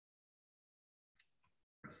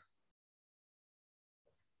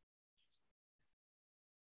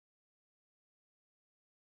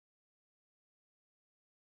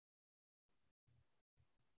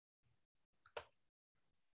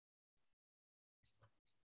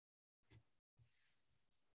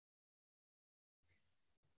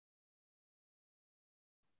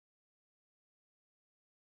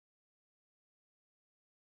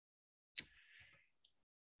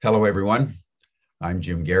Hello, everyone. I'm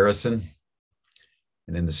Jim Garrison,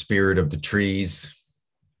 and in the spirit of the trees,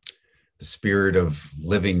 the spirit of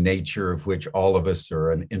living nature of which all of us are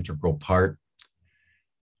an integral part,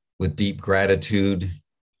 with deep gratitude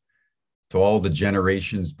to all the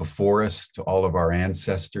generations before us, to all of our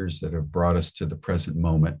ancestors that have brought us to the present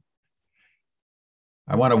moment,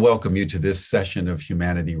 I want to welcome you to this session of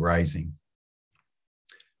Humanity Rising.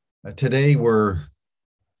 Today, we're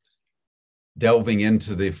delving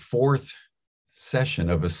into the fourth session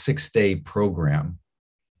of a 6-day program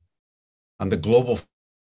on the global.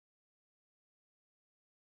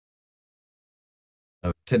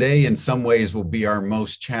 Today, in some ways, will be our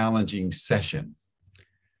most challenging session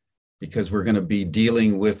because we're going to be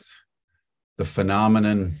dealing with the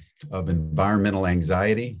phenomenon of environmental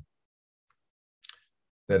anxiety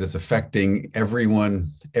that is affecting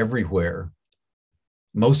everyone, everywhere,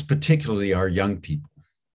 most particularly our young people.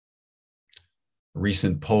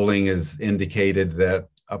 Recent polling has indicated that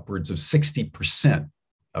upwards of 60%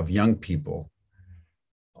 of young people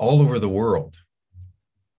all over the world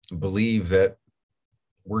believe that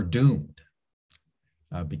we're doomed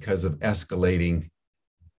because of escalating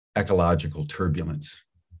ecological turbulence.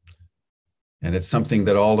 And it's something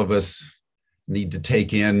that all of us need to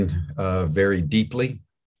take in very deeply.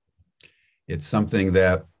 It's something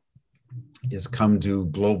that has come to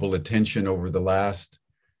global attention over the last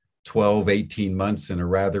 12, 18 months in a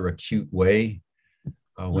rather acute way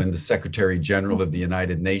when the Secretary General of the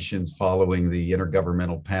United Nations, following the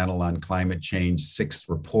Intergovernmental Panel on Climate Change 6th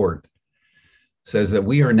report, says that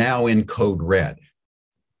we are now in code red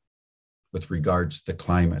with regards to the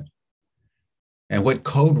climate. And what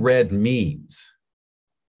code red means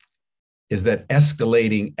is that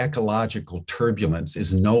escalating ecological turbulence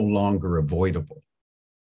is no longer avoidable.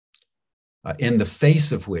 In the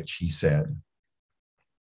face of which, he said,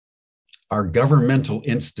 our governmental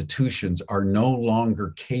institutions are no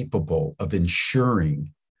longer capable of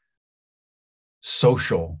ensuring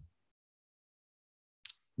social,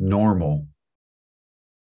 normal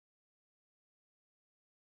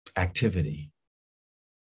activity.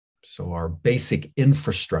 So our basic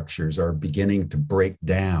infrastructures are beginning to break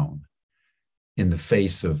down in the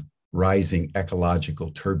face of rising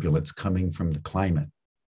ecological turbulence coming from the climate.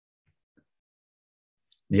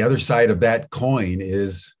 The other side of that coin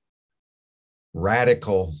is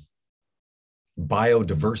radical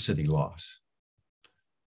biodiversity loss.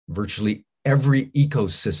 Virtually every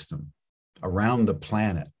ecosystem around the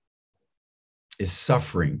planet is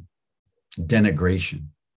suffering denigration.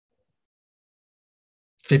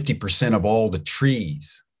 50% of all the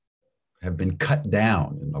trees have been cut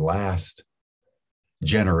down in the last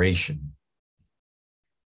generation.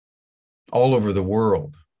 All over the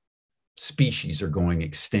world, species are going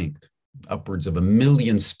extinct, upwards of 1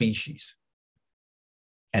 million species.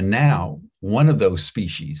 And now one of those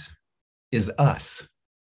species is us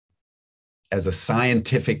as a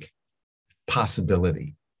scientific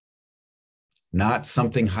possibility, not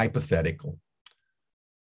something hypothetical,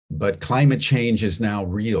 but climate change is now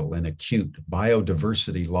real and acute.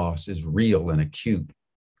 Biodiversity loss is real and acute.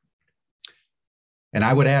 And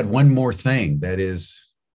I would add one more thing that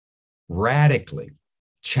is radically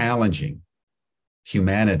challenging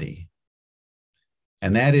humanity,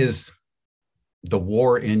 and that is the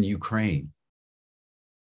war in Ukraine.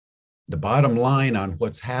 The bottom line on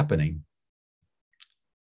what's happening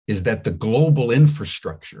is that the global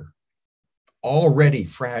infrastructure, already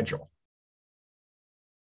fragile,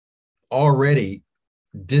 already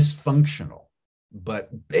dysfunctional,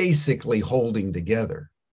 but basically holding together,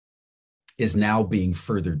 is now being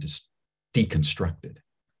further deconstructed.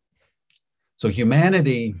 So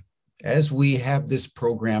humanity, as we have this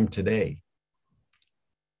program today,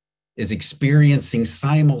 is experiencing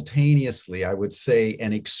simultaneously, I would say,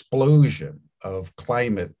 an explosion of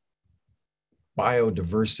climate,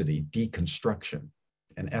 biodiversity, deconstruction,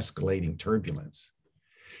 and escalating turbulence,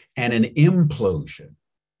 and an implosion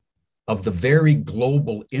of the very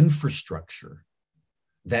global infrastructure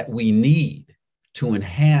that we need to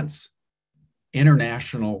enhance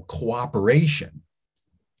international cooperation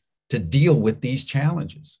to deal with these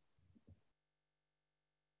challenges.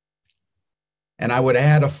 And I would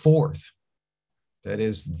add a fourth that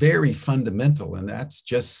is very fundamental, and that's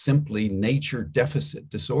just simply nature deficit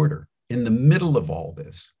disorder. In the middle of all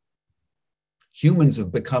this, humans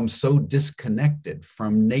have become so disconnected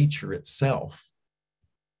from nature itself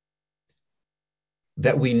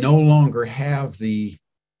that we no longer have the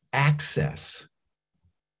access,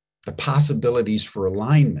 the possibilities for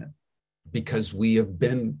alignment, because we have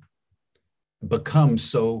become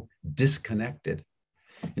so disconnected.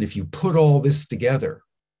 And if you put all this together,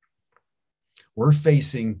 We're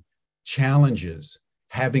facing challenges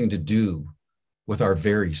having to do with our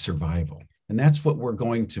very survival. And that's what we're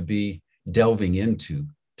going to be delving into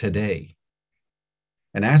today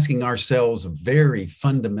and asking ourselves a very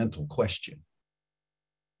fundamental question.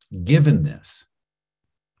 Given this,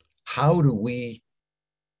 how do we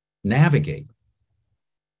navigate?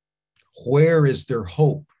 Where is there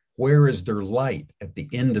hope? Where is there light at the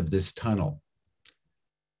end of this tunnel?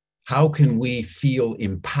 How can we feel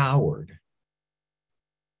empowered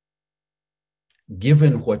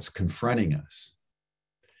given what's confronting us?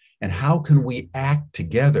 And how can we act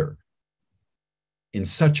together in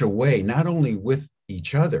such a way, not only with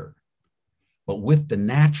each other, but with the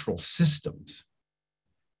natural systems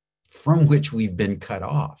from which we've been cut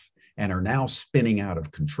off and are now spinning out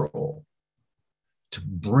of control, to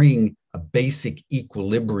bring a basic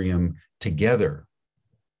equilibrium together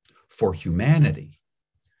for humanity,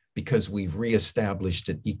 because we've reestablished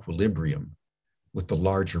an equilibrium with the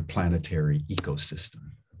larger planetary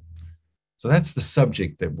ecosystem. So that's the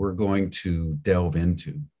subject that we're going to delve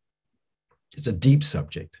into. It's a deep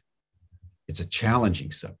subject. It's a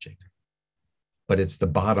challenging subject, but it's the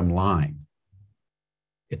bottom line.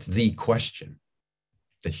 It's the question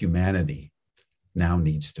that humanity now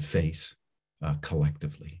needs to face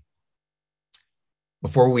collectively.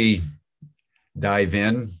 Before we dive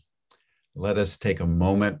in, let us take a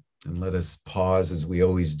moment and let us pause, as we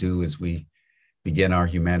always do as we begin our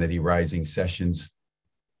Humanity Rising sessions.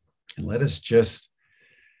 And let us just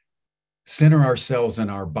center ourselves in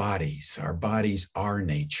our bodies. Our bodies are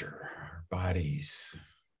nature. Our bodies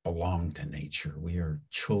belong to nature. We are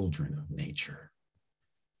children of nature.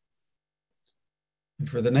 And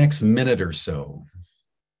for the next minute or so,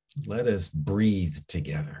 let us breathe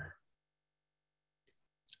together.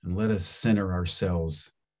 And let us center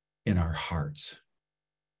ourselves in our hearts.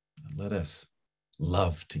 And let us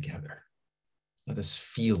love together. Let us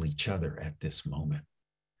feel each other at this moment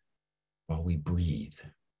while we breathe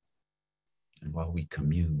and while we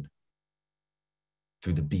commune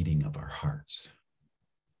through the beating of our hearts.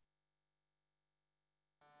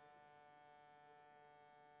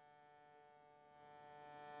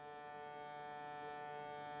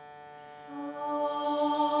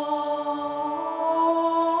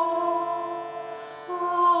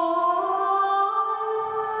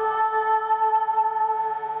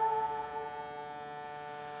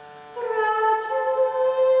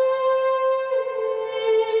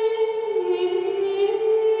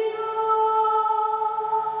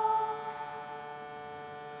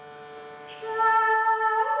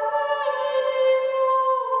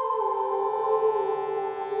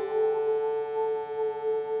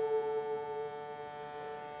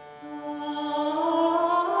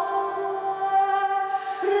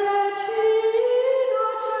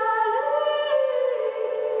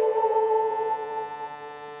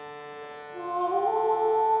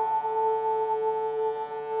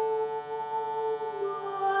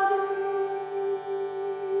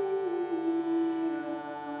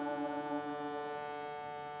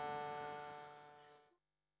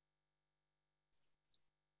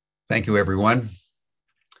 Thank you, everyone.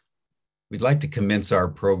 We'd like to commence our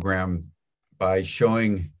program by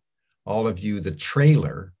showing all of you the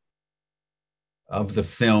trailer of the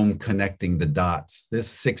film Connecting the Dots. This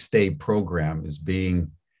 6-day program is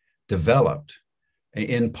being developed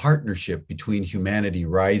in partnership between Humanity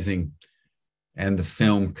Rising and the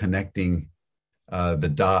film Connecting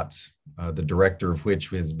the Dots, the director of which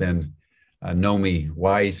has been Nomi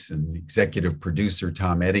Weiss, and executive producer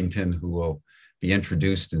Tom Eddington, who will be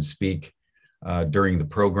introduced and speak during the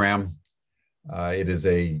program. It is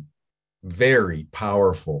a very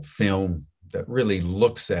powerful film that really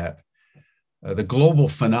looks at the global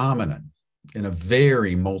phenomenon in a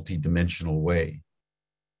very multidimensional way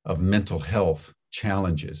of mental health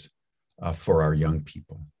challenges for our young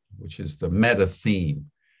people, which is the meta theme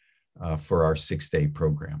for our 6-day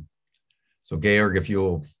program. So Georg, if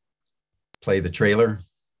you'll play the trailer.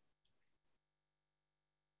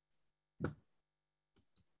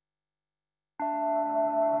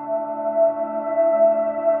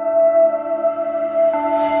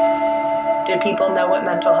 Do people know what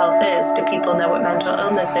mental health is? Do people know what mental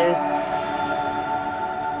illness is?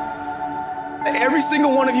 Every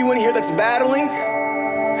single one of you in here that's battling,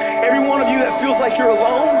 every one of you that feels like you're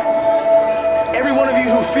alone, every one of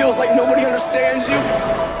you who feels like nobody understands you,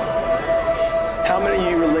 how many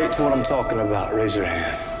of you relate to what I'm talking about? Raise your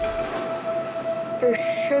hand. There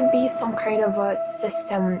should be some kind of a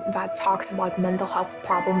system that talks about mental health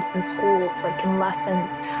problems in schools, like in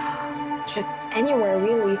lessons, just anywhere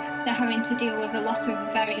really. They're having to deal with a lot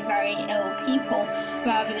of very, very ill people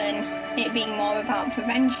rather than it being more about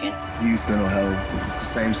prevention. Youth mental health, it's the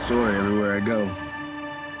same story everywhere I go.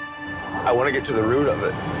 I want to get to the root of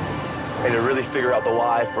it and to really figure out the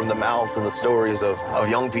why from the mouth and the stories of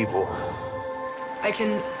young people. I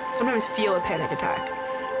can sometimes feel a panic attack.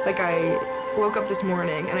 Like I woke up this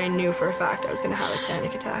morning and I knew for a fact I was going to have a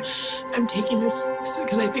panic attack. I'm taking this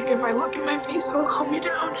because I think if I look in my face, it'll calm me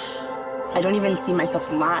down. I don't even see myself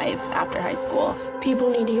alive after high school. People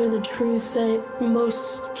need to hear the truth that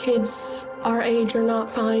most kids our age are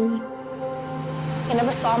not fine. I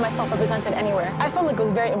never saw myself represented anywhere. I felt like it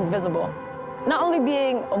was very invisible. Not only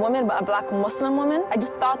being a woman, but a Black Muslim woman, I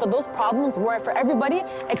just thought that those problems were for everybody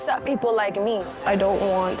except people like me. I don't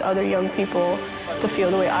want other young people to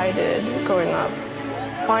feel the way I did growing up.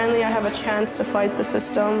 Finally, I have a chance to fight the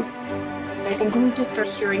system. I think we need to start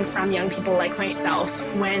hearing from young people like myself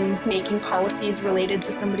when making policies related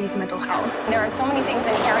to somebody's mental health. There are so many things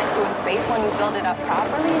inherent to a space when you build it up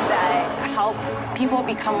properly that help people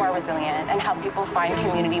become more resilient and help people find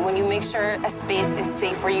community. When you make sure a space is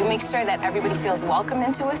safe, where you make sure that everybody feels welcome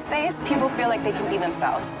into a space, people feel like they can be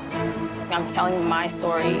themselves. I'm telling my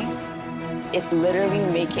story. It's literally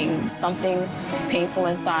making something painful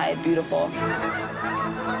inside beautiful.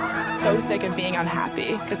 So sick of being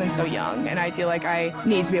unhappy because I'm so young, and I feel like I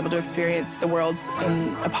need to be able to experience the world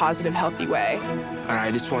in a positive, healthy way. And I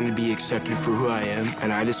just wanted to be accepted for who I am,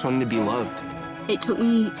 and I just wanted to be loved. It took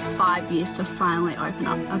me 5 years to finally open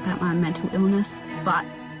up about my mental illness, but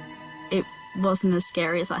it wasn't as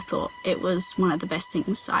scary as I thought. It was one of the best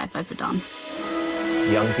things I've ever done.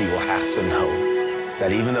 Young people have to know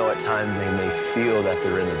that even though at times they may feel that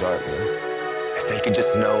they're in the darkness, if they could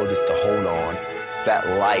just know just to hold on, that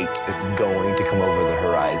light is going to come over the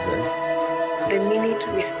horizon. The minute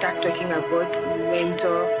we start talking about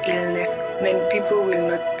mental illness, then people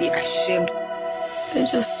will not be ashamed. I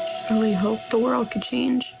just really hope the world could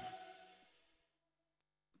change.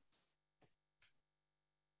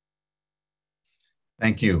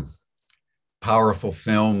 Thank you. Powerful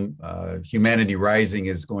film. Humanity Rising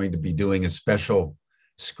is going to be doing a special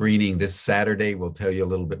screening this Saturday. We'll tell you a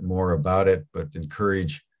little bit more about it, but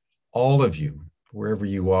encourage all of you, wherever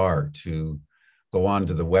you are, to go on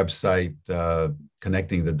to the website,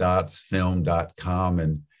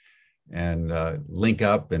 connectingthedotsfilm.com, and link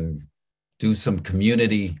up and do some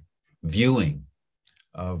community viewing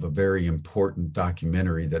of a very important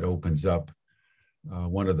documentary that opens up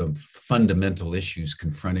one of the fundamental issues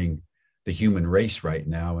confronting the human race right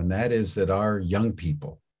now, and that is that our young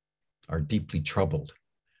people are deeply troubled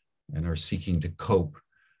and are seeking to cope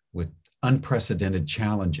with unprecedented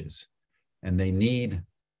challenges. And they need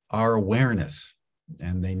our awareness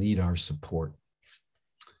and they need our support.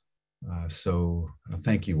 So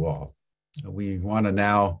thank you all. We want to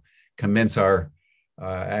now commence our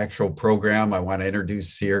actual program. I want to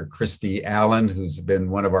introduce here Christy Allen, who's been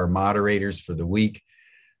one of our moderators for the week.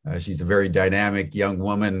 She's a very dynamic young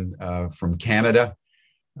woman from Canada.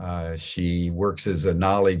 She works as a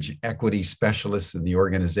knowledge equity specialist in the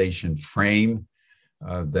organization FRAME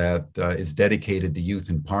that is dedicated to youth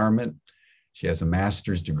empowerment. She has a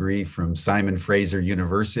master's degree from Simon Fraser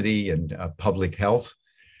University in public health.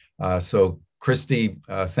 So Christy,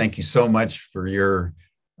 thank you so much for your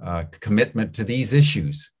commitment to these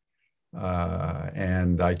issues.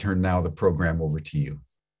 And I turn now the program over to you.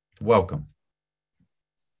 Welcome.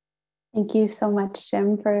 Thank you so much,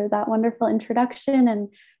 Jim, for that wonderful introduction and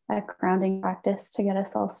that grounding practice to get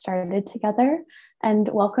us all started together. And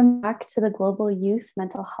welcome back to the Global Youth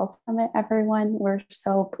Mental Health Summit, everyone. We're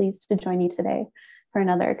so pleased to join you today for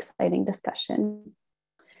another exciting discussion.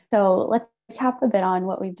 So let's recap a bit on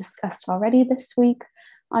what we've discussed already this week.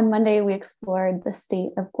 On Monday, we explored the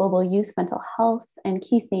state of global youth mental health, and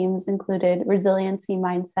key themes included resiliency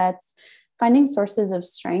mindsets, finding sources of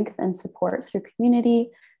strength and support through community,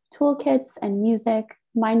 toolkits and music,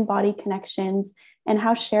 mind-body connections, and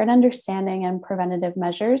how shared understanding and preventative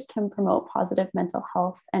measures can promote positive mental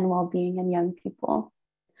health and well-being in young people.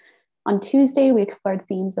 On Tuesday, we explored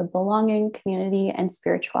themes of belonging, community, and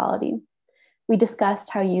spirituality. We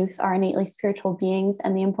discussed how youth are innately spiritual beings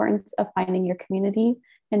and the importance of finding your community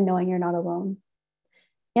and knowing you're not alone.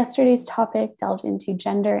 Yesterday's topic delved into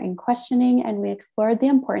gender and questioning, and we explored the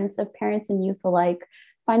importance of parents and youth alike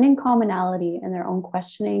finding commonality in their own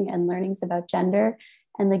questioning and learnings about gender,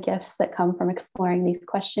 and the gifts that come from exploring these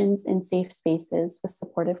questions in safe spaces with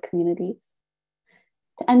supportive communities.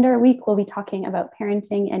 To end our week, we'll be talking about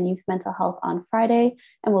parenting and youth mental health on Friday,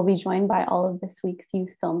 and we'll be joined by all of this week's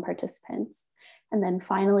youth film participants. And then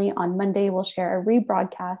finally, on Monday, we'll share a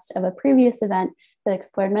rebroadcast of a previous event that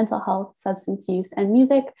explored mental health, substance use, and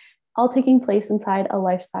music, all taking place inside a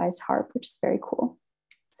life-sized harp, which is very cool.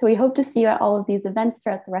 So we hope to see you at all of these events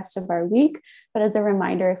throughout the rest of our week. But as a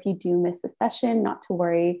reminder, if you do miss a session, not to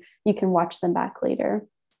worry, you can watch them back later.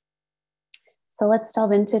 So let's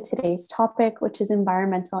delve into today's topic, which is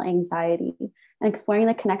environmental anxiety, and exploring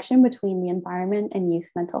the connection between the environment and youth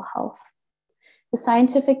mental health. The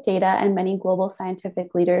scientific data and many global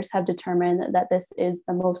scientific leaders have determined that this is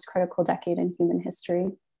the most critical decade in human history.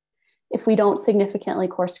 If we don't significantly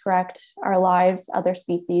course correct, our lives, other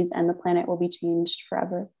species, and the planet will be changed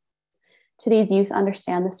forever. Today's youth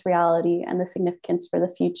understand this reality and the significance for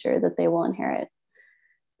the future that they will inherit.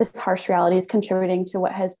 This harsh reality is contributing to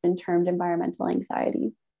what has been termed environmental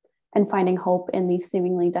anxiety, and finding hope in these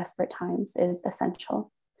seemingly desperate times is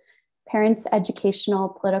essential. Parents, educational,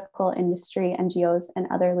 political, industry, NGOs, and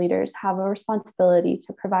other leaders have a responsibility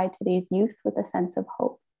to provide today's youth with a sense of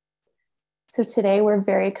hope. So today we're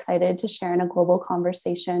very excited to share in a global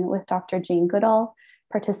conversation with Dr. Jane Goodall,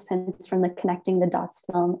 participants from the Connecting the Dots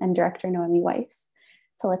film, and director Noemi Weiss.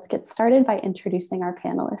 So let's get started by introducing our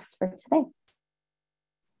panelists for today.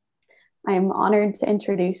 I'm honored to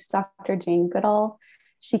introduce Dr. Jane Goodall.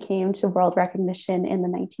 She came to world recognition in the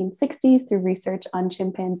 1960s through research on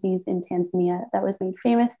chimpanzees in Tanzania that was made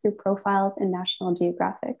famous through profiles in National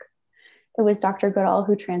Geographic. It was Dr. Goodall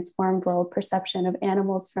who transformed world perception of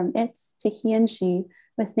animals from its to he and she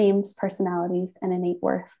with names, personalities, and innate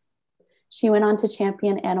worth. She went on to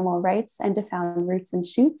champion animal rights and to found Roots and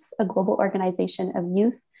Shoots, a global organization of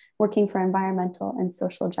youth working for environmental and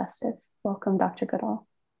social justice. Welcome, Dr. Goodall.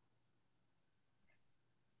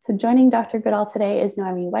 So joining Dr. Goodall today is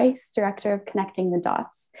Noemi Weiss, director of Connecting the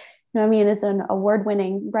Dots. Noemi is an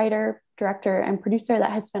award-winning writer, director, and producer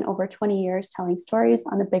that has spent over 20 years telling stories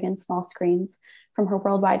on the big and small screens, from her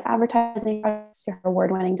worldwide advertising projects to her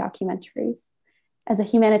award-winning documentaries. As a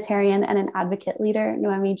humanitarian and an advocate leader,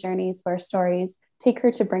 Noemi journeys where stories take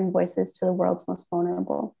her to bring voices to the world's most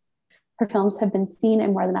vulnerable. Her films have been seen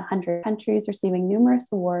in more than 100 countries, receiving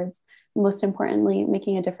numerous awards, and most importantly,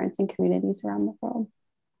 making a difference in communities around the world.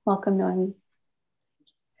 Welcome, Noemi.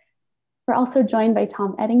 We're also joined by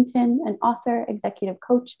Tom Eddington, an author, executive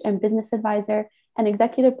coach, and business advisor, and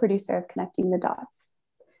executive producer of Connecting the Dots.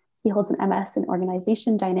 He holds an MS in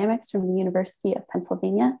Organization Dynamics from the University of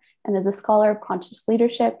Pennsylvania, and as a scholar of conscious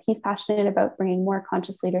leadership, he's passionate about bringing more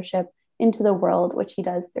conscious leadership into the world, which he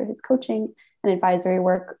does through his coaching and advisory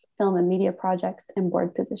work, film and media projects, and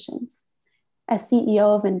board positions. As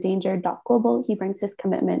CEO of Endangered.Global, he brings his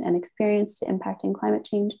commitment and experience to impacting climate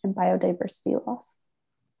change and biodiversity loss.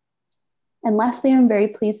 And lastly, I'm very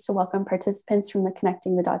pleased to welcome participants from the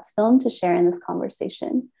Connecting the Dots film to share in this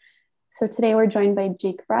conversation. So today we're joined by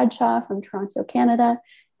Jake Bradshaw from Toronto, Canada.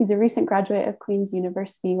 He's a recent graduate of Queen's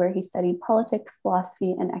University, where he studied politics,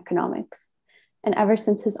 philosophy, and economics. And ever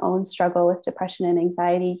since his own struggle with depression and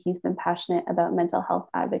anxiety, he's been passionate about mental health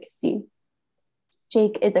advocacy.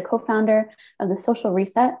 Jake is a co-founder of the Social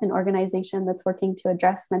Reset, an organization that's working to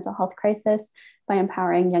address mental health crisis by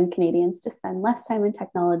empowering young Canadians to spend less time in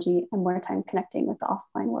technology and more time connecting with the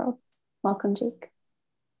offline world. Welcome, Jake.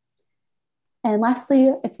 And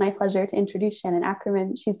lastly, it's my pleasure to introduce Shannon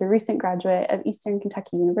Ackerman. She's a recent graduate of Eastern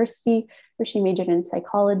Kentucky University, where she majored in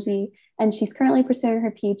psychology, and she's currently pursuing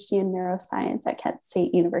her PhD in neuroscience at Kent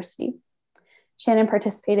State University. Shannon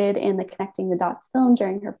participated in the Connecting the Dots film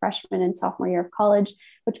during her freshman and sophomore year of college,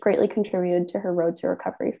 which greatly contributed to her road to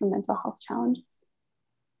recovery from mental health challenges.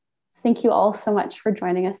 So thank you all so much for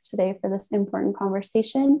joining us today for this important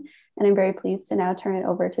conversation. And I'm very pleased to now turn it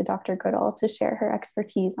over to Dr. Goodall to share her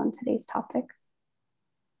expertise on today's topic.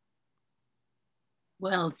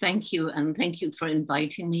 Well, thank you. And thank you for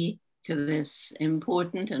inviting me to this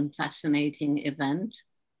important and fascinating event.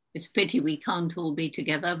 It's a pity we can't all be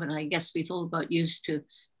together, but I guess we've all got used to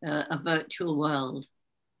a virtual world.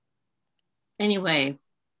 Anyway,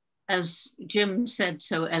 as Jim said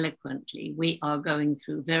so eloquently, we are going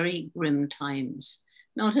through very grim times,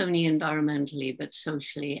 not only environmentally, but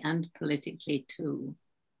socially and politically too.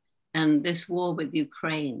 And this war with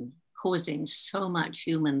Ukraine causing so much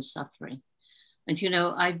human suffering. And you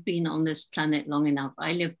know, I've been on this planet long enough.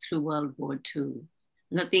 I lived through World War II.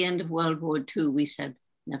 And at the end of World War II, we said,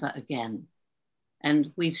 never again.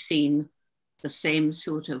 And we've seen the same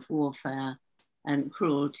sort of warfare and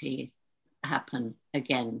cruelty happen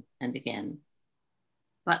again and again.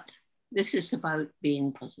 But this is about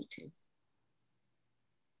being positive.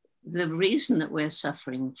 The reason that we're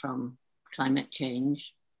suffering from climate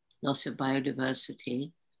change, loss of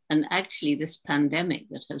biodiversity, and actually this pandemic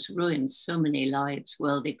that has ruined so many lives,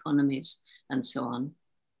 world economies, and so on,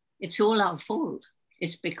 it's all our fault.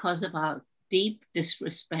 It's because of our deep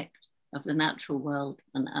disrespect of the natural world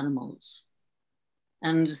and animals.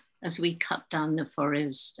 And as we cut down the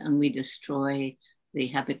forest and we destroy the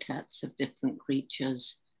habitats of different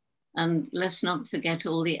creatures. And let's not forget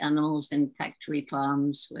all the animals in factory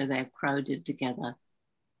farms where they're crowded together.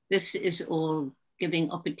 This is all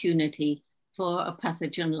giving opportunity for a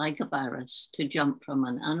pathogen like a virus to jump from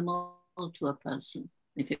an animal to a person.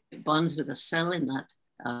 If it bonds with a cell in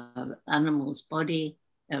that animal's body,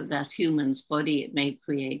 that human's body, it may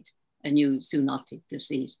create a new zoonotic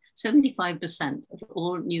disease. 75% of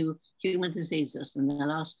all new human diseases in the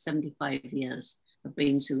last 75 years have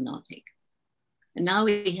been zoonotic. And now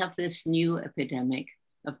we have this new epidemic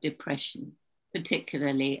of depression,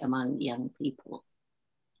 particularly among young people.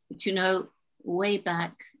 But you know, way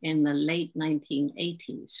back in the late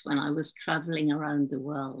 1980s, when I was traveling around the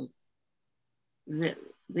world, the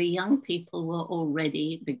young people were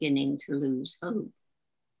already beginning to lose hope.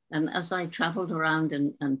 And as I traveled around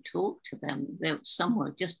and talked to them, some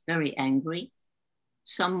were just very angry.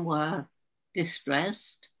 Some were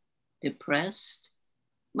distressed, depressed.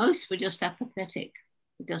 Most were just apathetic.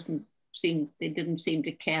 They didn't seem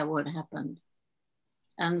to care what happened.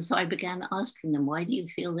 And so I began asking them, why do you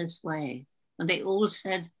feel this way? And they all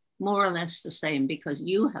said more or less the same, because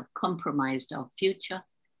you have compromised our future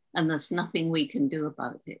and there's nothing we can do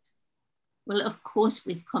about it. Well, of course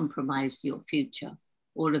we've compromised your future,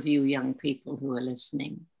 all of you young people who are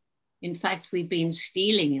listening. In fact, we've been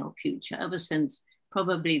stealing your future ever since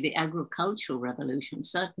probably the agricultural revolution,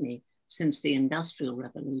 certainly since the Industrial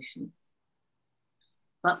Revolution.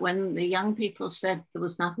 But when the young people said there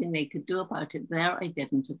was nothing they could do about it, there I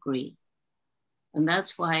didn't agree. And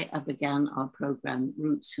that's why I began our program,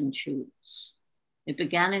 Roots and Shoots. It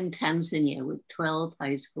began in Tanzania with 12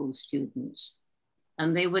 high school students,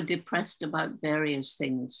 and they were depressed about various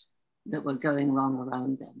things that were going wrong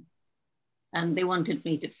around them. And they wanted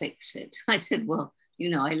me to fix it. I said, well, you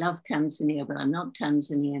know, I love Tanzania, but I'm not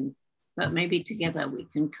Tanzanian, but maybe together we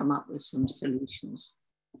can come up with some solutions.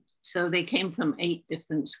 So they came from 8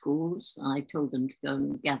 different schools, and I told them to go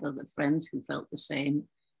and gather the friends who felt the same.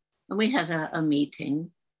 And we had a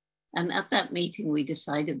meeting. And at that meeting, we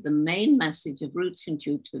decided the main message of Roots and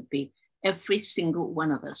Shoots would be every single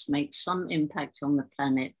one of us makes some impact on the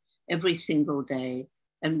planet every single day.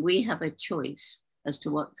 And we have a choice as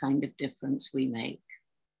to what kind of difference we make.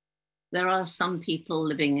 There are some people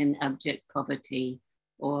living in abject poverty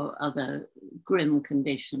or other grim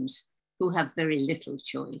conditions who have very little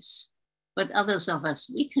choice. But others of us,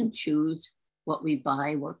 we can choose what we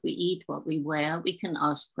buy, what we eat, what we wear. We can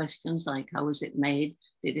ask questions like, how was it made?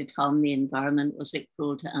 Did it harm the environment? Was it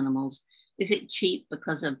cruel to animals? Is it cheap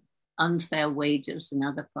because of unfair wages in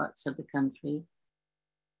other parts of the country?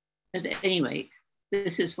 At any rate,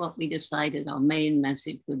 this is what we decided our main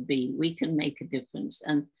message would be. We can make a difference.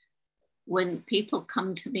 And when people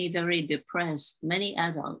come to me very depressed, many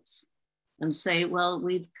adults, and say, well,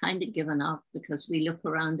 we've kind of given up because we look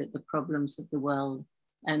around at the problems of the world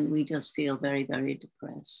and we just feel very, very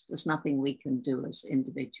depressed. There's nothing we can do as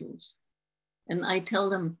individuals. And I tell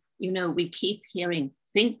them, you know, we keep hearing,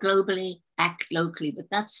 think globally, act locally, but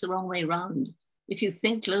that's the wrong way around. If you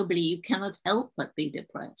think globally, you cannot help but be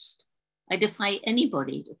depressed. I defy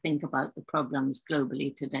anybody to think about the problems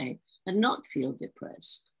globally today and not feel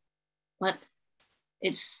depressed. But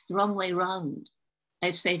it's the wrong way around.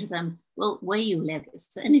 I say to them, well, where you live, is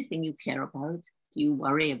there anything you care about? Do you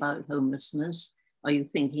worry about homelessness? Are you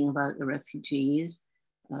thinking about the refugees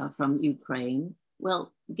from Ukraine?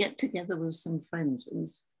 Well, get together with some friends and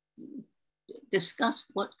discuss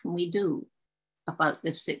what can we do about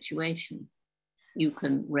this situation. You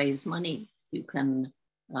can raise money. You can,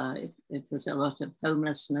 if there's a lot of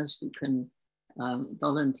homelessness, you can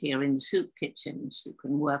volunteer in soup kitchens. You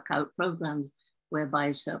can work out programs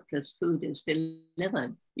whereby surplus food is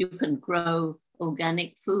delivered. You can grow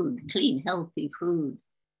organic food, clean, healthy food.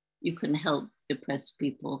 You can help depressed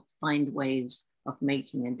people find ways of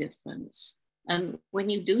making a difference. And when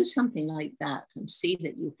you do something like that and see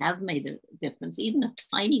that you have made a difference, even a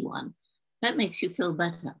tiny one, that makes you feel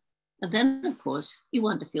better. And then, of course, you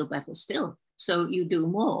want to feel better still. So you do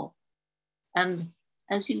more. And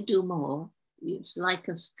as you do more, it's like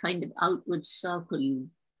a kind of outward circle. You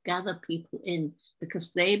gather people in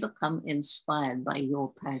because they become inspired by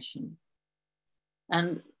your passion.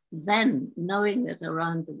 And then knowing that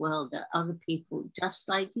around the world there are other people just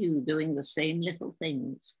like you doing the same little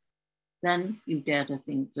things, then you dare to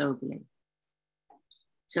think globally.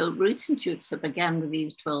 So Roots and Shoots that began with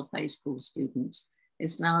these 12 high school students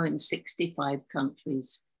is now in 65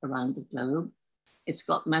 countries around the globe. It's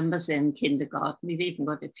got members in kindergarten. We've even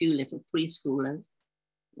got a few little preschoolers.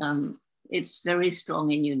 It's very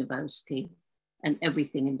strong in university and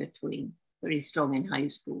everything in between. very strong in high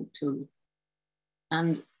school too.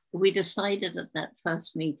 And we decided at that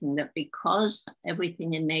first meeting that because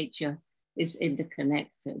everything in nature is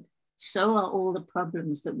interconnected, so are all the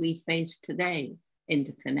problems that we face today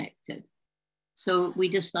interconnected. So we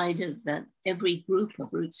decided that every group of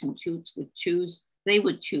roots and shoots would choose, they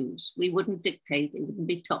would choose. We wouldn't dictate, it wouldn't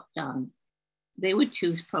be top down. They would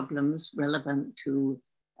choose problems relevant to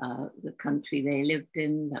the country they lived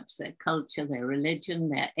in, perhaps their culture, their religion,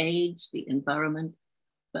 their age, the environment,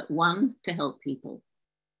 but one to help people,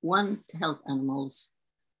 one to help animals,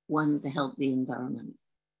 one to help the environment.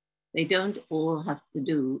 They don't all have to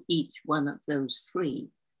do each one of those three,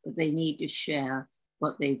 but they need to share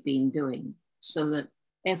what they've been doing so that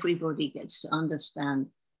everybody gets to understand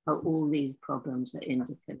how all these problems are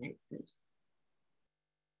interconnected.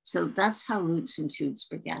 So that's how Roots and Shoots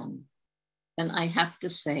began. And I have to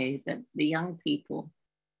say that the young people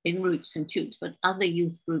in Roots and Shoots, but other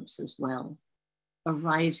youth groups as well, are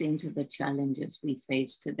rising to the challenges we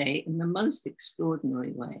face today in the most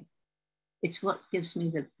extraordinary way. It's what gives me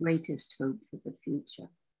the greatest hope for the future.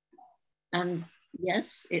 And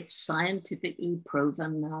yes, it's scientifically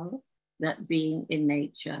proven now that being in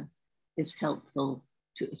nature is helpful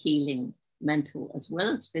to healing mental as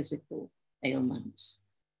well as physical ailments.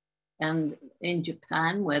 And in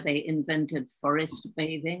Japan, where they invented forest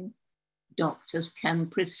bathing, doctors can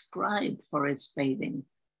prescribe forest bathing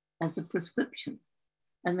as a prescription.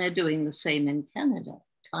 And they're doing the same in Canada,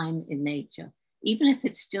 time in nature, even if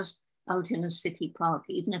it's just out in a city park,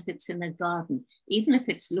 even if it's in a garden, even if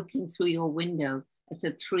it's looking through your window at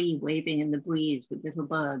a tree waving in the breeze with little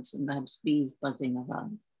birds and perhaps bees buzzing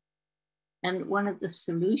around. And one of the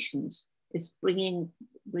solutions is bringing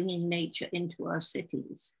nature into our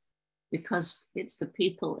cities, because it's the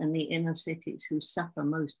people in the inner cities who suffer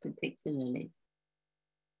most particularly.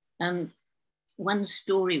 And one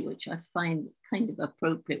story which I find kind of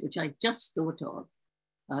appropriate, which I just thought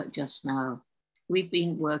of just now, we've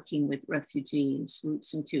been working with refugees,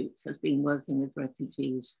 Roots and Shoots has been working with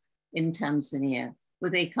refugees in Tanzania,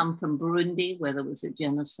 where they come from Burundi, where there was a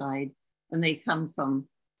genocide, and they come from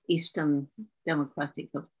Eastern Democratic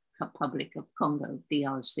Republic of Congo,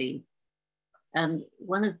 DRC. And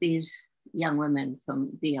one of these young women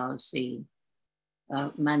from DRC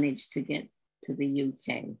managed to get to the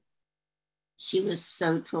UK. She was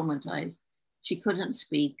so traumatized. She couldn't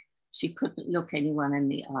speak. She couldn't look anyone in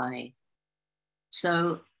the eye.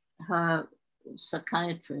 So her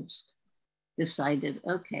psychiatrist decided,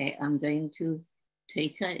 okay, I'm going to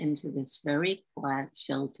take her into this very quiet,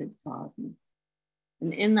 sheltered garden.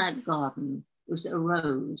 And in that garden was a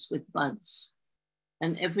rose with buds.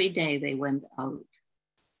 And every day they went out.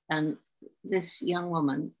 And this young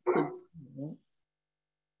woman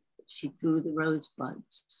she drew the rose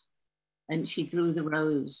buds. And she drew the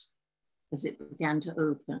rose as it began to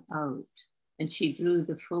open out. And she drew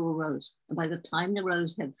the full rose. And by the time the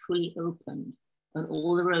rose had fully opened, and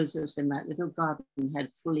all the roses in that little garden had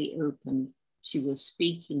fully opened, she was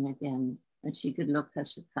speaking again, and she could look her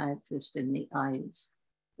psychiatrist in the eyes.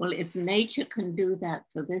 Well, if nature can do that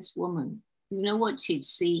for this woman, you know what she'd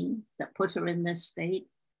seen that put her in this state?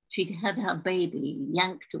 She'd had her baby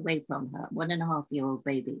yanked away from her, 1.5-year-old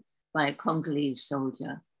baby, by a Congolese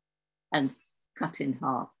soldier and cut in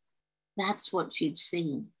half. That's what she'd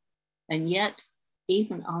seen. And yet,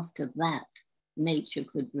 even after that, nature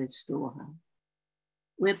could restore her.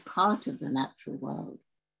 We're part of the natural world.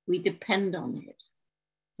 We depend on it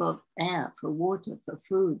for air, for water, for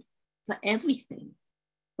food, for everything.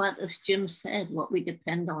 But as Jim said, what we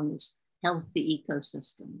depend on is healthy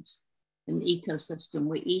ecosystems. An ecosystem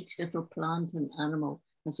where each little plant and animal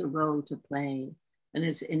has a role to play and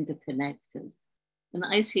is interconnected. And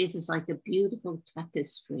I see it as like a beautiful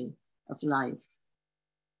tapestry of life.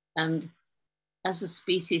 And as a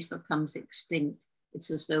species becomes extinct, it's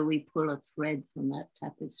as though we pull a thread from that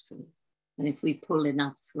tapestry. And if we pull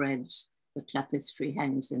enough threads, the tapestry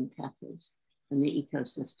hangs in tatters and the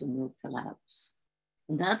ecosystem will collapse.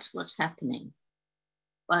 And that's what's happening.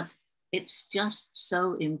 But it's just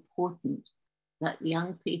so important that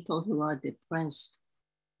young people who are depressed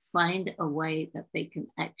find a way that they can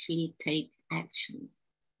actually take action,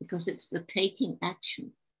 because it's the taking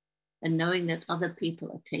action and knowing that other people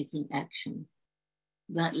are taking action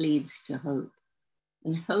that leads to hope.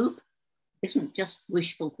 And hope isn't just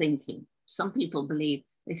wishful thinking. Some people believe,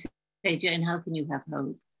 they say, Jane, how can you have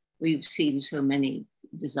hope? We've seen so many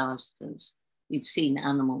disasters. We've seen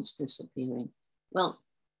animals disappearing. Well,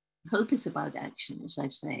 hope is about action, as I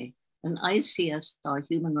say. And I see us, our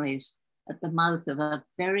human race, at the mouth of a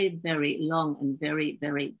very, very long and very,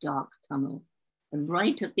 very dark tunnel. And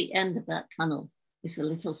right at the end of that tunnel, is a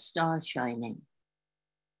little star shining.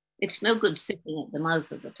 It's no good sitting at the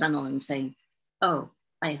mouth of the tunnel and saying, oh,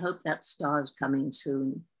 I hope that star is coming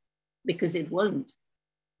soon, because it won't.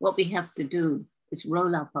 What we have to do is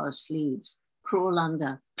roll up our sleeves, crawl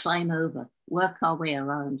under, climb over, work our way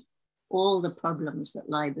around all the problems that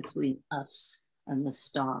lie between us and the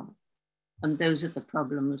star. And those are the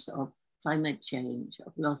problems of climate change,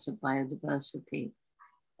 of loss of biodiversity,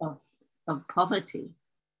 of poverty.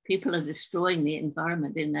 People are destroying the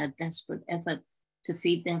environment in their desperate effort to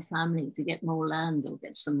feed their family, to get more land or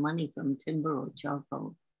get some money from timber or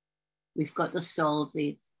charcoal. We've got to solve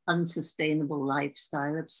the unsustainable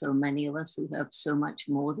lifestyle of so many of us who have so much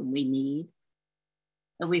more than we need.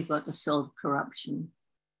 And we've got to solve corruption.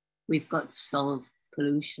 We've got to solve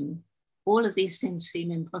pollution. All of these things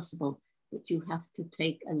seem impossible, but you have to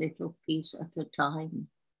take a little piece at a time.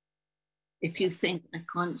 If you think I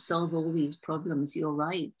can't solve all these problems, you're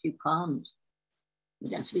right, you can't.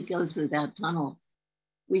 But as we go through that tunnel,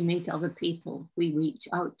 we meet other people, we reach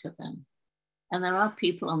out to them. And there are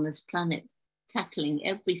people on this planet tackling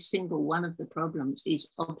every single one of the problems, these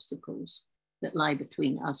obstacles that lie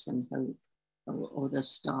between us and hope or the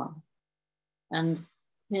star. And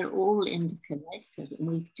they're all interconnected, and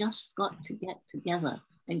we've just got to get together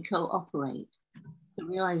and cooperate to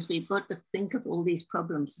realize we've got to think of all these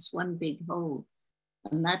problems as one big whole.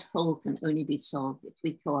 And that whole can only be solved if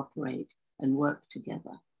we cooperate and work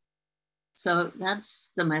together. So that's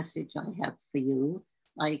the message I have for you.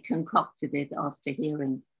 I concocted it after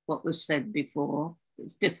hearing what was said before.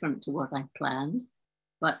 It's different to what I planned,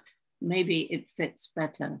 but maybe it fits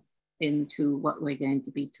better into what we're going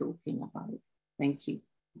to be talking about. Thank you.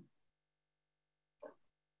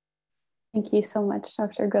 Thank you so much,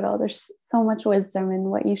 Dr. Goodall. There's so much wisdom in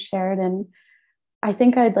what you shared, and I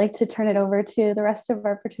think I'd like to turn it over to the rest of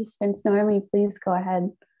our participants. Noemi, please go ahead.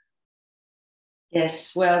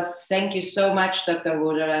 Yes, well, thank you so much, Dr.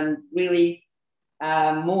 Goodall. I'm really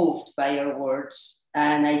moved by your words,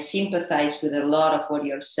 and I sympathize with a lot of what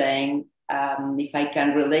you're saying. If I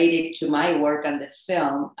can relate it to my work and the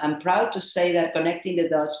film, I'm proud to say that Connecting the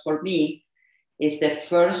Dots for me is the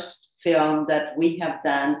first film that we have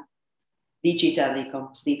done digitally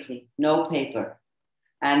completely, no paper.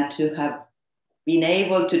 And to have been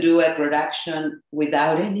able to do a production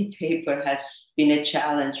without any paper has been a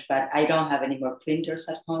challenge, but I don't have any more printers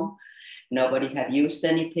at home. Nobody had used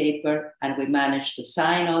any paper, and we managed to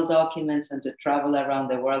sign all documents and to travel around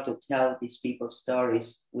the world to tell these people's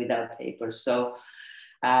stories without paper. So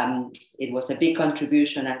it was a big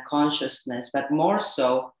contribution and consciousness, but more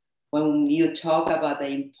so when you talk about the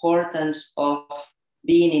importance of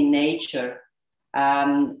being in nature,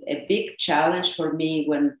 a big challenge for me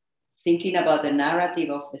when thinking about the narrative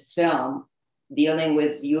of the film, dealing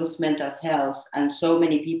with youth mental health and so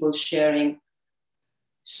many people sharing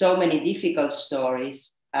so many difficult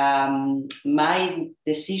stories, my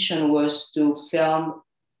decision was to film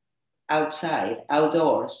outside,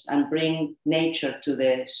 outdoors, and bring nature to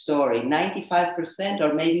the story. 95%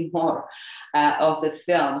 or maybe more of the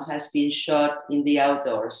film has been shot in the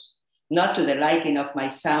outdoors, not to the liking of my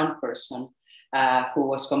sound person who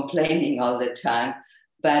was complaining all the time.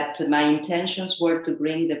 But my intentions were to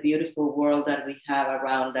bring the beautiful world that we have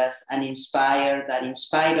around us and inspire that in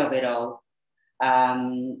spite of it all,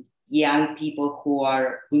 young people who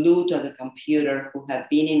are glued to the computer, who have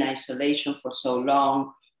been in isolation for so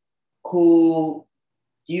long, who,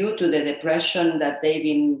 due to the depression that they've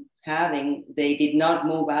been having, they did not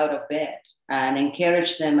move out of bed, and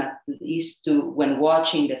encourage them at least to, when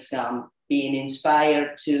watching the film, being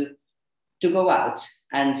inspired to go out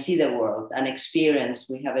and see the world and experience.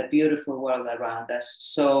 We have a beautiful world around us.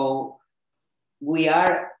 So we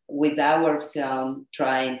are, with our film,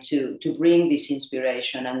 trying to bring this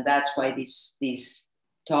inspiration. And that's why this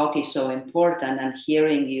talk is so important. And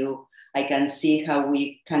hearing you, I can see how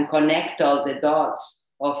we can connect all the dots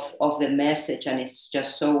of the message. And it's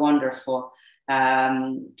just so wonderful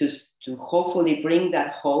to hopefully bring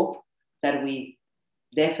that hope that we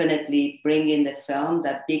definitely bring in the film,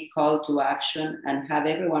 that big call to action, and have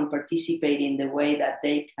everyone participate in the way that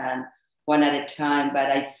they can, one at a time.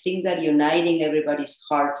 But I think that uniting everybody's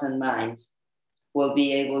hearts and minds will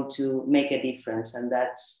be able to make a difference. And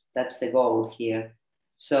that's the goal here.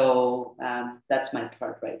 So that's my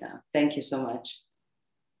part right now. Thank you so much.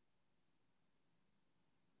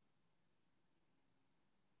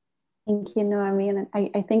 Thank you, Noemi. And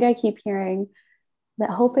I think I keep hearing that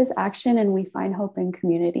hope is action, and we find hope in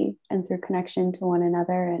community and through connection to one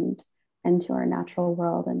another and to our natural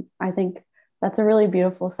world. And I think that's a really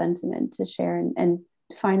beautiful sentiment to share and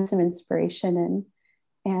to find some inspiration in.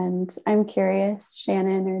 And I'm curious,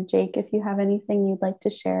 Shannon or Jake, if you have anything you'd like to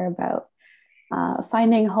share about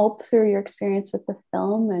finding hope through your experience with the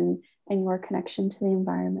film and your connection to the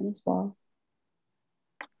environment as well.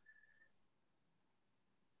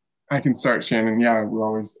 I can start, Shannon. Yeah, we're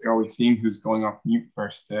always seeing who's going off mute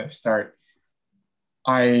first to start.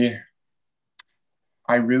 I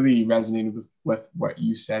really resonated with what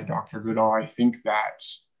you said, Dr. Goodall. I think that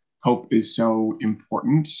hope is so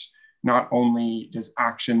important. Not only does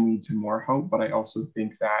action lead to more hope, but I also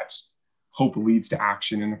think that hope leads to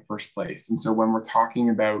action in the first place. And so when we're talking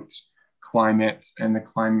about climate and the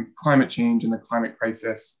climate change and the climate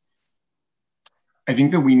crisis, I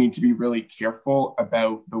think that we need to be really careful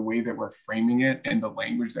about the way that we're framing it and the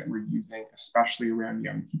language that we're using, especially around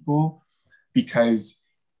young people, because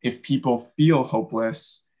if people feel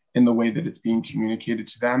hopeless in the way that it's being communicated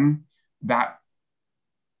to them, that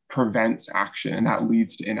prevents action and that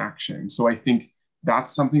leads to inaction. So I think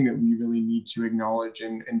that's something that we really need to acknowledge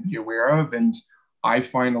and be aware of. And I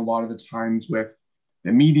find a lot of the times with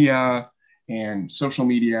the media and social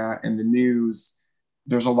media and the news,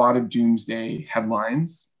 there's a lot of doomsday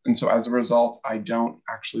headlines. And so as a result, I don't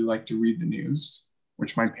actually like to read the news,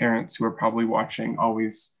 which my parents, who are probably watching,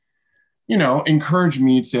 always, encourage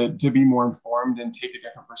me to be more informed and take a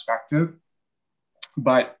different perspective.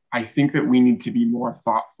 But I think that we need to be more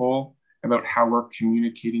thoughtful about how we're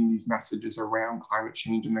communicating these messages around climate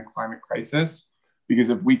change and the climate crisis, because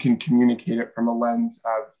if we can communicate it from a lens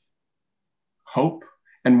of hope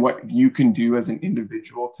and what you can do as an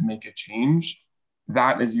individual to make a change,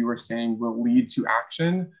 that, as you were saying, will lead to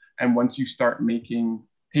action. And once you start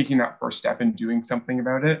taking that first step and doing something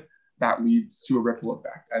about it, that leads to a ripple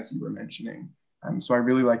effect, as you were mentioning. So I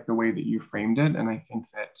really like the way that you framed it. And I think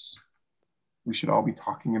that we should all be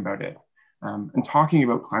talking about it and talking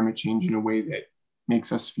about climate change in a way that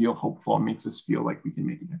makes us feel hopeful and makes us feel like we can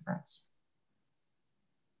make a difference.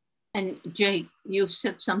 And Jake, you've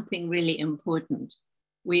said something really important.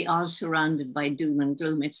 We are surrounded by doom and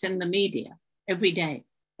gloom. It's in the media every day,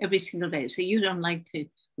 every single day. So you don't like to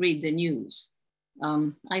read the news.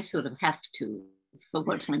 I sort of have to for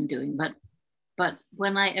what I'm doing. But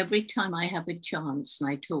every time I have a chance and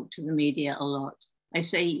I talk to the media a lot, I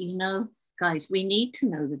say, guys, we need to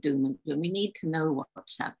know the doom and gloom. We need to know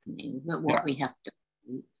what's happening, but what we have to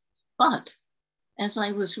do. But as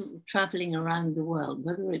I was traveling around the world,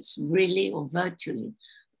 whether it's really or virtually,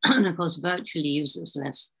 and of course, virtually uses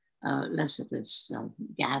less of this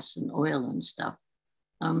gas and oil and stuff.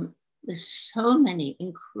 There's so many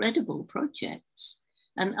incredible projects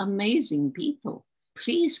and amazing people.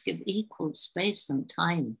 Please give equal space and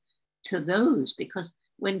time to those, because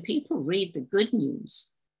when people read the good news,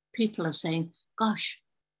 people are saying, gosh,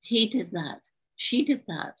 he did that, she did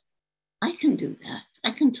that. I can do that.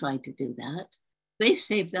 I can try to do that. They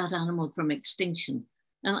saved that animal from extinction.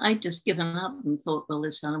 And I'd just given up and thought, well,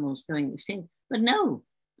 this animal's going extinct. But no,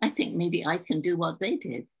 I think maybe I can do what they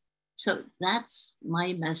did. So that's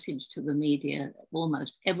my message to the media,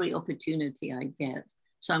 almost every opportunity I get.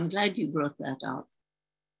 So I'm glad you brought that up.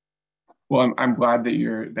 Well, I'm glad that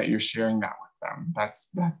you're sharing that with them.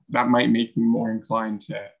 That might make me more inclined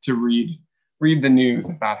to read the news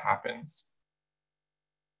if that happens.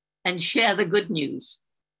 And share the good news.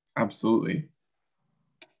 Absolutely.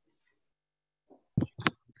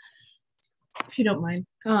 If you don't mind.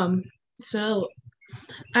 So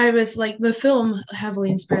I was like, the film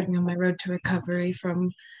heavily inspired me on my road to recovery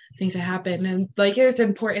from things that happened. And like, there's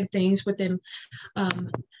important things within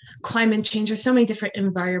climate change. There's so many different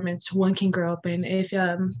environments one can grow up in. If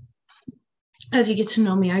as you get to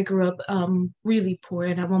know me, I grew up really poor,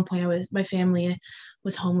 and at one point my family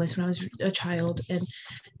was homeless when I was a child, and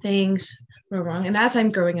things were wrong. And as I'm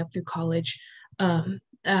growing up through college, I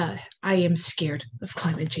am scared of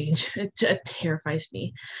climate change. It terrifies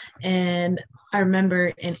me. And I remember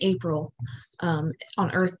in April, on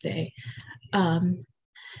Earth Day,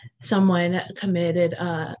 someone did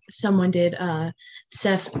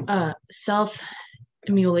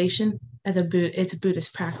self-immolation it's a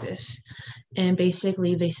Buddhist practice. And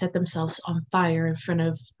basically they set themselves on fire in front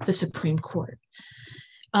of the Supreme Court.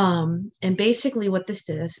 And basically what this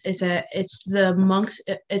is that it's the monks,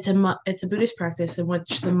 it's a Buddhist practice in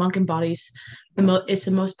which the monk embodies it's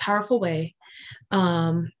the most powerful way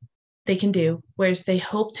they can do, whereas they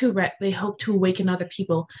hope to awaken other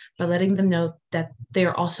people by letting them know that they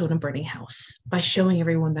are also in a burning house, by showing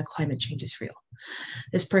everyone that climate change is real.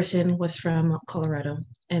 This person was from Colorado,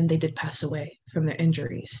 and they did pass away from their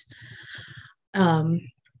injuries. And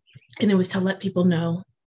it was to let people know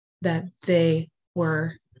that they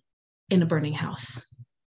were in a burning house.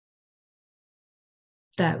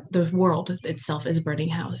 that the world itself is a burning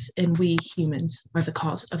house, and we humans are the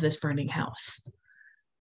cause of this burning house.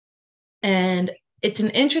 And it's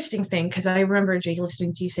an interesting thing, because I remember, Jake,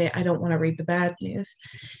 listening to you say, I don't want to read the bad news.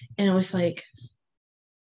 And it was like,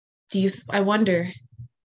 I wonder,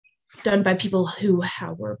 done by people who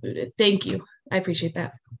were booted. Thank you. I appreciate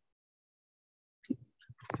that.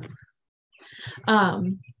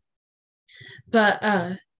 But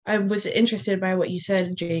I was interested by what you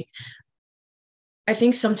said, Jake. I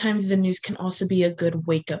think sometimes the news can also be a good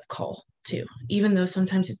wake-up call too, even though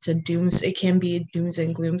sometimes it can be dooms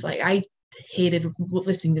and glooms. Like, I hated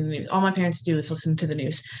listening to the news. All my parents do is listen to the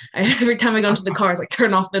news. Every time I go into the car, it's like,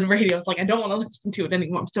 turn off the radio. It's like, I don't want to listen to it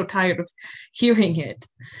anymore. I'm so tired of hearing it.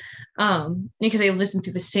 Because they listen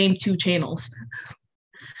to the same 2 channels,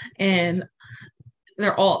 and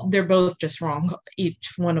they're both just wrong,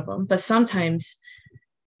 each one of them. But sometimes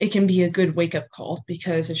it can be a good wake-up call,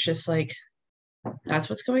 because it's just like, that's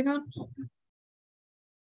what's going on.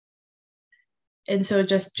 And so it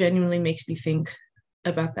just genuinely makes me think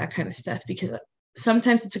about that kind of stuff, because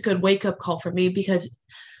sometimes it's a good wake-up call for me, because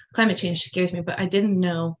climate change scares me, but I didn't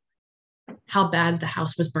know how bad the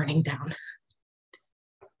house was burning down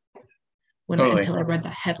until I read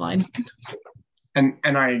that headline. And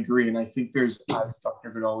I agree. And I think there's, as Dr.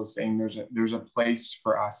 Goodall was saying, there's a place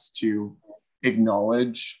for us to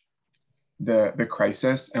acknowledge the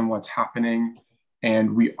crisis and what's happening.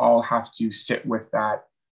 And we all have to sit with that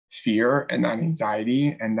fear and that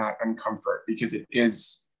anxiety and that uncomfort, because it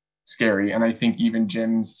is scary. And I think even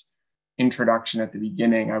Jim's introduction at the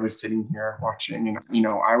beginning, I was sitting here watching, and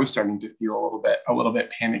I was starting to feel a little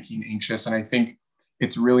bit panicky and anxious. And I think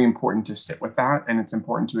it's really important to sit with that, and it's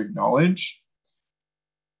important to acknowledge.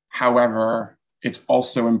 However, it's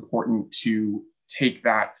also important to take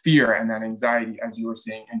that fear and that anxiety, as you were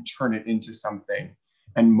saying, and turn it into something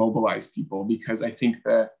and mobilize people. Because I think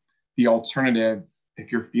the alternative,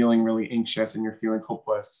 if you're feeling really anxious and you're feeling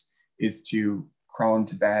hopeless, is to crawl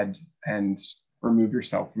into bed and remove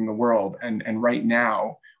yourself from the world. And right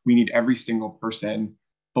now, we need every single person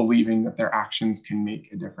believing that their actions can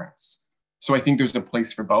make a difference. So I think there's a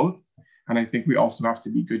place for both. And I think we also have to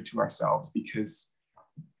be good to ourselves, because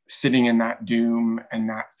sitting in that doom and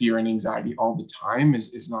that fear and anxiety all the time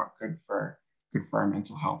is not good for our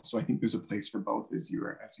mental health. So I think there's a place for both, as you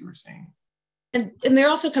were saying. And there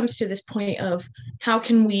also comes to this point of, how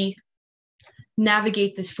can we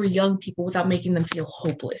navigate this for young people without making them feel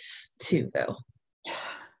hopeless too, though?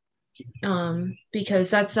 Because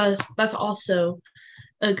that's also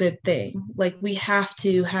a good thing. Like, we have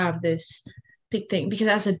to have this big thing, because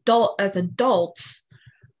as adults,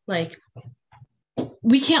 like,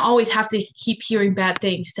 we can't always have to keep hearing bad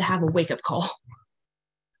things to have a wake-up call.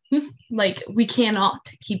 Like, we cannot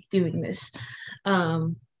keep doing this.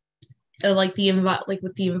 Like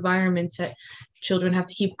with the environments that children have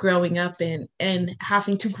to keep growing up in, and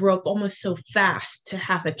having to grow up almost so fast to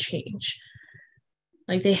have a change.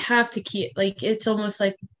 Like, they have to keep, like, it's almost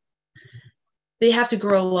like they have to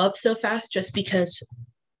grow up so fast just because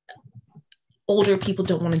older people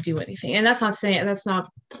don't want to do anything. And that's not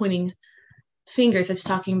pointing fingers. It's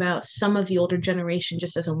talking about some of the older generation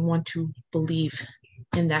just doesn't want to believe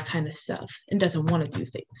in that kind of stuff and doesn't want to do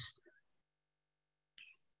things.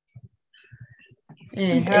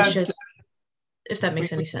 And it's just, if that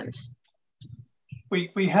makes any sense.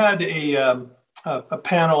 We had a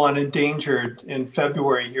panel on endangered in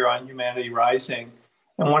February here on Humanity Rising,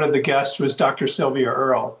 and one of the guests was Dr. Sylvia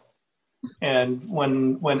Earle. And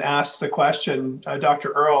when asked the question,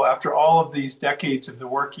 Dr. Earle, after all of these decades of the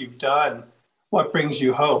work you've done, what brings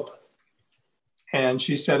you hope? And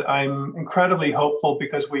she said, I'm incredibly hopeful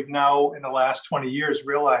because we've now, in the last 20 years,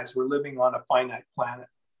 realized we're living on a finite planet.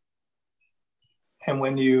 And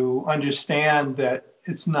when you understand that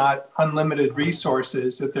it's not unlimited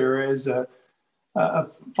resources, that there is a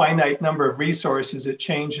finite number of resources, it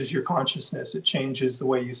changes your consciousness, it changes the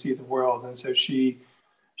way you see the world. And so she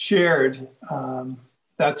shared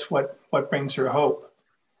that's what brings her hope.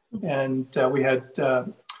 And we had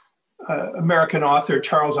American author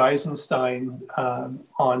Charles Eisenstein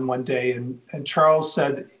on one day, and Charles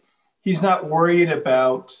said he's not worried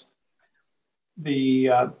about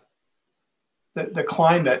the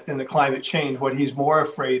climate and the climate change. What he's more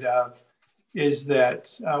afraid of is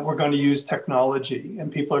that we're going to use technology,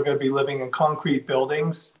 and people are going to be living in concrete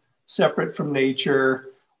buildings, separate from nature,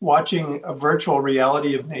 watching a virtual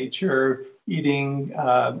reality of nature, eating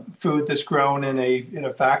food that's grown in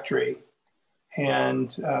a factory,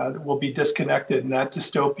 and will be disconnected. And that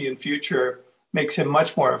dystopian future makes him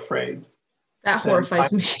much more afraid. That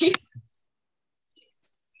horrifies me.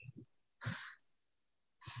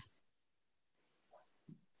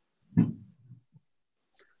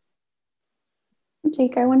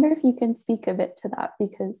 Jake, I wonder if you can speak a bit to that,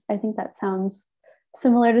 because I think that sounds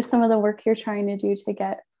similar to some of the work you're trying to do to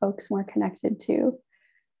get folks more connected to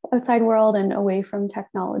the outside world and away from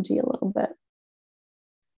technology a little bit.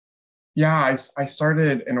 Yeah, I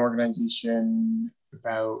started an organization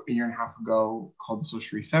about a year and a half ago called the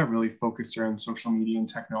Social Reset, really focused around social media and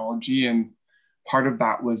technology. And part of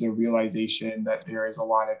that was a realization that there is a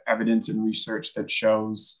lot of evidence and research that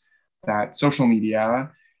shows that social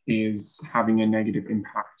media is having a negative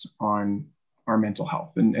impact on our mental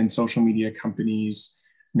health. And social media companies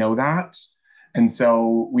know that. And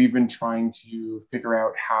so we've been trying to figure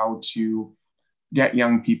out how to get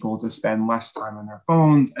young people to spend less time on their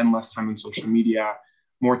phones and less time on social media,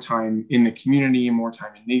 more time in the community, more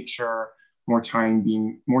time in nature, more time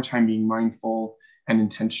being mindful and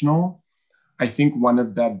intentional. I think one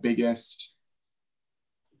of the biggest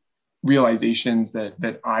realizations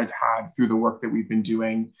that I've had through the work that we've been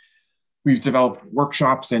doing, we've developed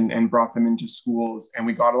workshops and brought them into schools, and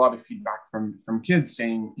we got a lot of feedback from kids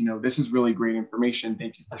saying, this is really great information,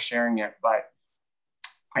 thank you for sharing it, but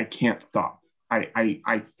I can't stop.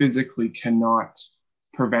 I physically cannot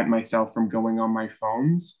prevent myself from going on my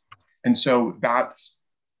phones. And so that's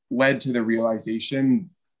led to the realization,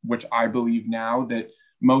 which I believe now, that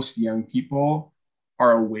most young people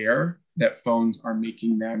are aware that phones are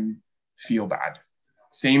making them feel bad.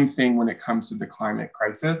 Same thing when it comes to the climate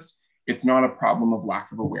crisis. It's not a problem of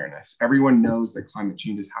lack of awareness. Everyone knows that climate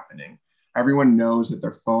change is happening. Everyone knows that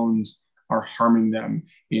their phones are harming them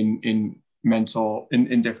in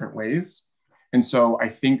different ways. And so I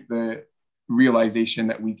think the realization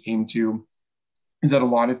that we came to is that a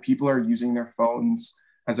lot of people are using their phones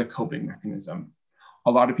as a coping mechanism.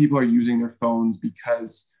 A lot of people are using their phones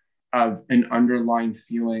because of an underlying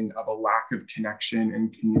feeling of a lack of connection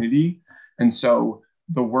and community. And so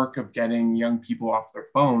the work of getting young people off their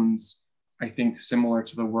phones, I think similar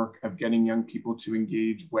to the work of getting young people to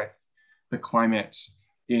engage with the climate,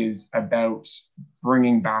 is about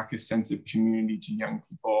bringing back a sense of community to young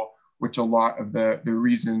people, which a lot of the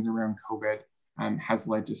reasons around COVID has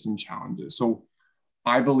led to some challenges. So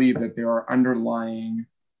I believe that there are underlying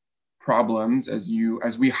problems, as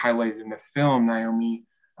we highlighted in the film, Naomi,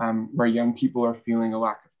 where young people are feeling a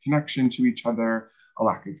lack of connection to each other, a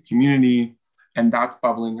lack of community, and that's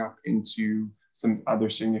bubbling up into some other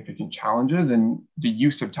significant challenges. And the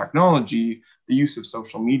use of technology, the use of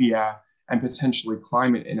social media, and potentially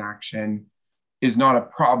climate inaction is not a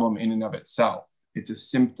problem in and of itself. It's a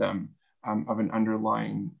symptom of an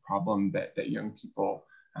underlying problem that young people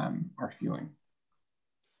are feeling.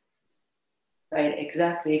 Right,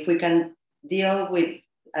 exactly. If we can deal with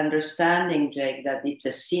understanding, Jake, that it's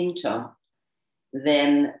a symptom,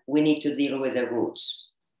 then we need to deal with the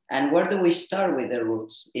roots. And where do we start with the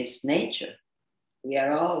roots? It's nature. We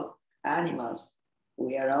are all animals.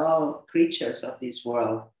 We are all creatures of this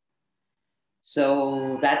world.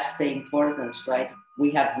 So that's the importance, right?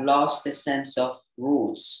 We have lost the sense of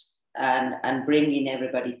roots, and bringing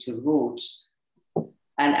everybody to roots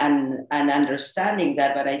and understanding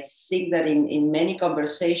that. But I think that in many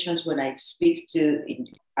conversations, when I speak to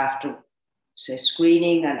after say,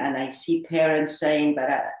 screening, and I see parents saying, but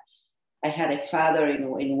I had a father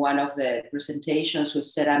in one of the presentations who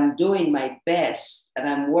said, I'm doing my best and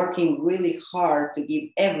I'm working really hard to give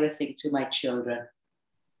everything to my children.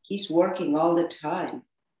 He's working all the time.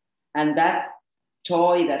 And that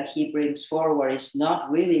toy that he brings forward is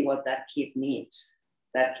not really what that kid needs.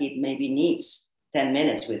 That kid maybe needs 10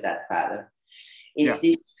 minutes with that father.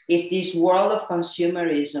 It's this world of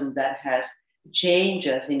consumerism that has changed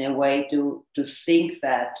us in a way to think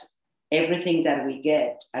that everything that we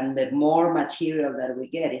get and the more material that we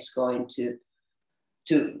get is going to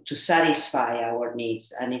satisfy our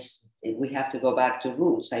needs. And we have to go back to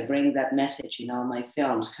roots. I bring that message in all my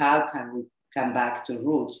films. How can we come back to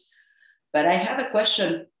roots? But I have a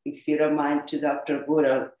question, if you don't mind, to Dr.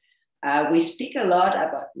 Goodall. We speak a lot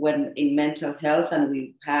about when in mental health, and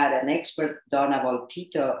we had an expert, Donna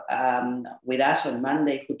Volpito, with us on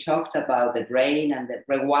Monday, who talked about the brain and the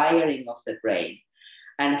rewiring of the brain,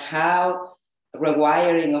 and how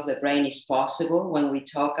rewiring of the brain is possible when we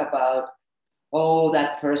talk about, oh,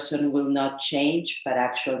 that person will not change, but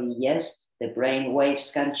actually, yes, the brain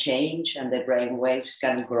waves can change and the brain waves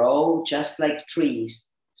can grow just like trees.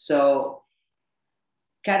 So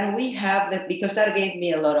can we have that? Because that gave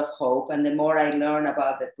me a lot of hope. And the more I learn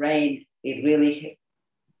about the brain, it really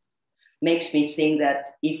makes me think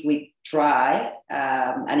that if we try,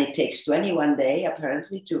 and it takes 21 days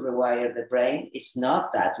apparently to rewire the brain, it's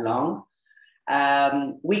not that long,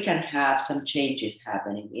 we can have some changes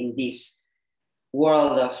happening in this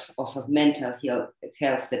world of mental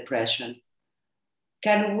health depression.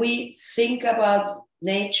 can we think about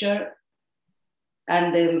nature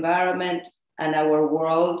and the environment and our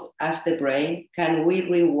world as the brain? Can we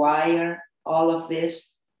rewire all of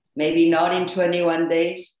this? Maybe not in 21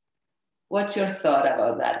 days. What's your thought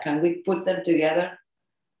about that? Can we put them together?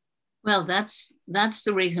 Well, that's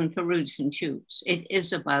the reason for Roots and Shoots. It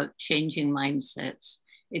is about changing mindsets.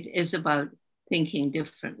 It is about thinking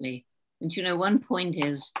differently. And you know, one point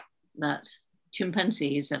is that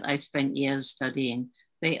chimpanzees that I spent years studying,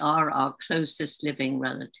 they are our closest living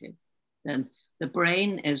relative. Then the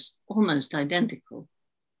brain is almost identical,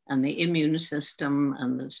 and the immune system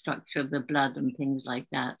and the structure of the blood and things like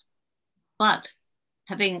that. But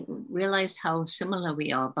having realized how similar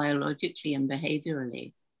we are biologically and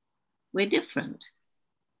behaviorally, we're different.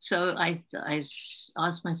 So I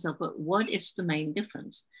asked myself, but what is the main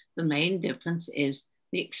difference? The main difference is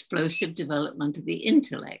the explosive development of the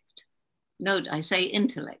intellect. Note, I say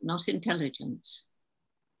intellect, not intelligence.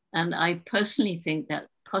 And I personally think that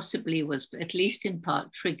possibly was at least in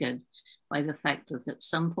part triggered by the fact that at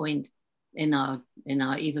some point in our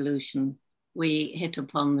evolution, we hit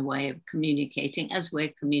upon the way of communicating as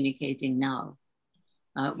we're communicating now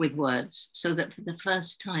with words, so that for the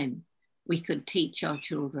first time, we could teach our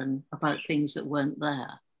children about things that weren't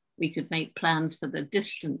there. We could make plans for the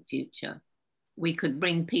distant future. We could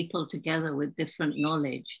bring people together with different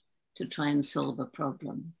knowledge to try and solve a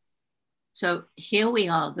problem. So here we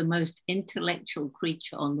are, the most intellectual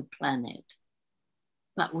creature on the planet,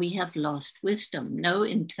 but we have lost wisdom. No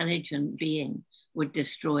intelligent being would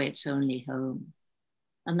destroy its only home.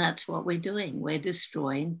 And that's what we're doing. We're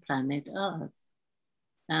destroying planet Earth.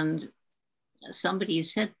 And somebody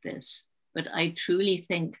said this, but I truly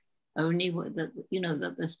think only that,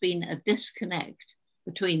 that there's been a disconnect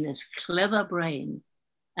between this clever brain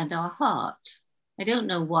and our heart. I don't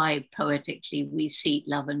know why poetically we seek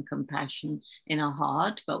love and compassion in our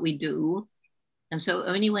heart, but we do. And so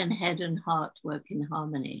only when head and heart work in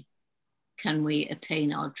harmony can we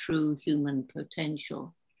attain our true human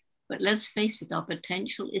potential. But let's face it, our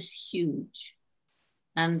potential is huge.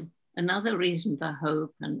 And another reason for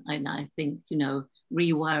hope, and I think,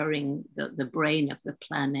 rewiring the brain of the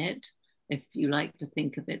planet, if you like to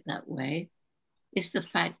think of it that way, is the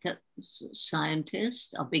fact that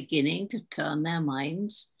scientists are beginning to turn their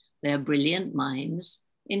minds, their brilliant minds,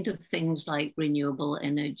 into things like renewable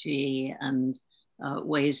energy and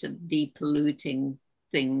ways of depolluting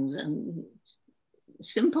things, and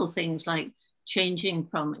simple things like changing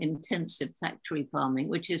from intensive factory farming,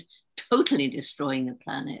 which is totally destroying the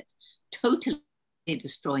planet, totally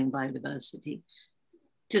destroying biodiversity,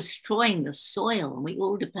 destroying the soil, and we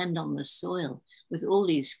all depend on the soil with all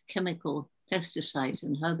these chemical pesticides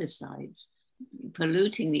and herbicides,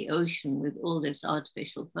 polluting the ocean with all this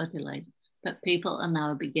artificial fertilizer. But people are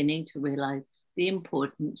now beginning to realize the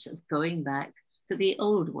importance of going back to the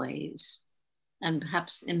old ways and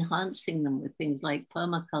perhaps enhancing them with things like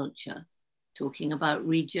permaculture, talking about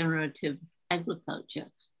regenerative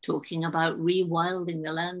agriculture, talking about rewilding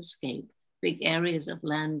the landscape, big areas of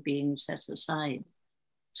land being set aside.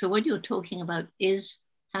 So what you're talking about is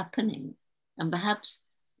happening. And perhaps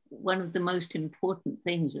one of the most important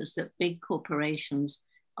things is that big corporations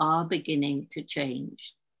are beginning to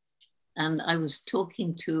change. And I was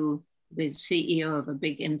talking to the CEO of a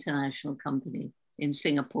big international company in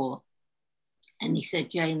Singapore. And he said,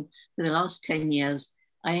 Jane, for the last 10 years,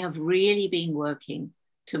 I have really been working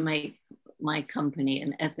to make my company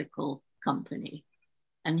an ethical company.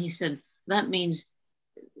 And he said, that means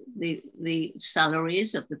the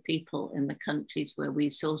salaries of the people in the countries where we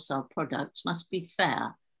source our products must be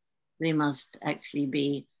fair. They must actually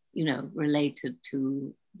be, related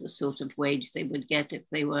to the sort of wage they would get if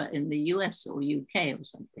they were in the US or UK or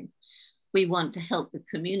something. We want to help the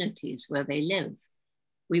communities where they live.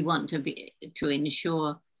 We want to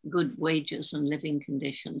ensure good wages and living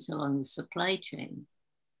conditions along the supply chain.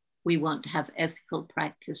 We want to have ethical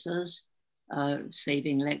practices,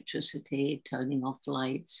 saving electricity, turning off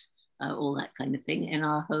lights, all that kind of thing in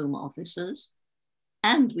our home offices.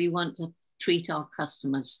 And we want to treat our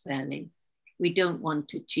customers fairly. We don't want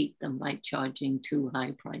to cheat them by charging too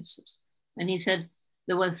high prices. And he said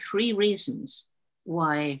there were 3 reasons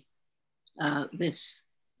why this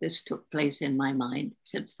took place in my mind. He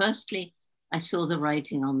said, firstly, I saw the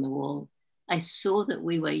writing on the wall. I saw that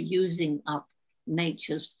we were using up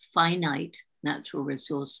nature's finite natural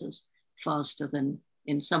resources faster than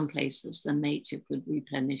in some places than nature could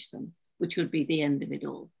replenish them, which would be the end of it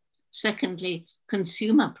all. Secondly,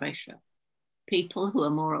 consumer pressure. People who are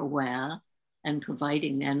more aware and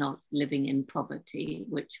providing they're not living in poverty,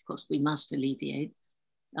 which of course we must alleviate,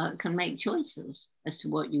 can make choices as to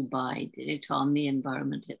what you buy. Did it harm the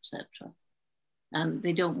environment, etc.? And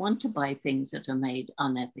they don't want to buy things that are made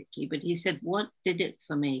unethically. But he said, what did it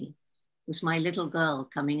for me was my little girl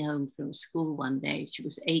coming home from school one day. She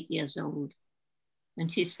was 8 years old.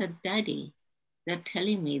 And she said, Daddy, they're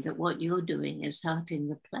telling me that what you're doing is hurting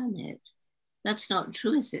the planet. That's not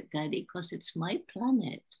true, is it, Daddy? Because it's my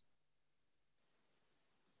planet.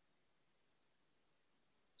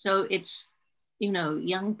 So it's, you know,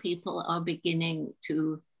 young people are beginning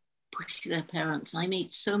to push their parents. I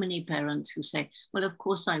meet so many parents who say, well, of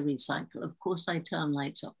course I recycle. Of course I turn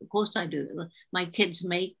lights off. Of course I do. My kids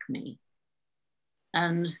make me.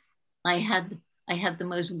 And I had the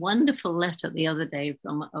most wonderful letter the other day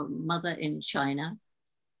from a mother in China.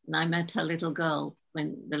 And I met her little girl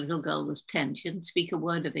when the little girl was 10. She didn't speak a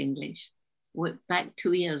word of English. Back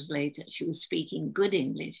 2 years later, she was speaking good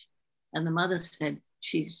English. And the mother said,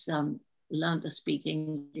 she's learned to speak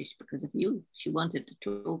English because of you. She wanted to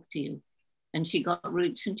talk to you. And she got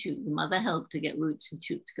roots and shoots. The mother helped to get roots and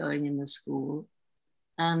shoots going in the school.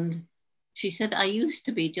 And she said, I used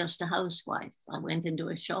to be just a housewife. I went into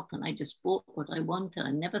a shop and I just bought what I wanted.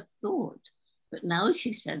 I never thought. But now,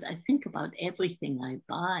 she said, I think about everything I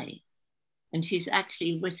buy. And she's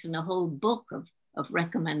actually written a whole book of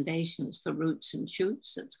recommendations for roots and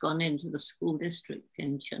shoots that's gone into the school district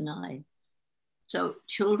in Chennai. So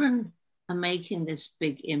children are making this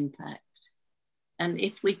big impact. And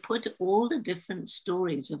if we put all the different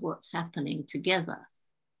stories of what's happening together,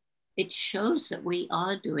 it shows that we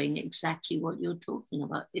are doing exactly what you're talking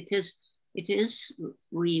about. It is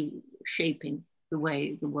reshaping the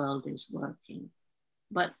way the world is working.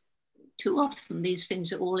 But too often these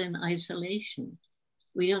things are all in isolation.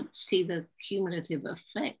 We don't see the cumulative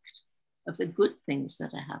effect of the good things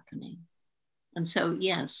that are happening. And so,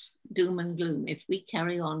 yes, doom and gloom. If we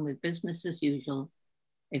carry on with business as usual,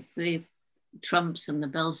 if the Trumps and the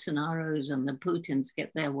Bolsonaros and the Putins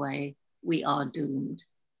get their way, we are doomed.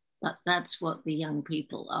 But that's what the young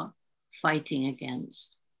people are fighting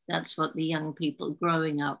against. That's what the young people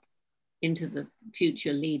growing up into the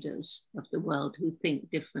future leaders of the world who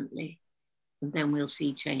think differently. And then we'll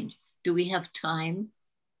see change. Do we have time?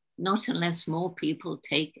 Not unless more people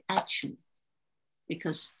take action.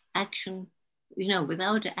 Because action, you know,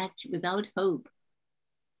 without hope,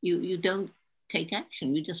 you don't take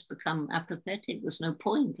action. You just become apathetic. There's no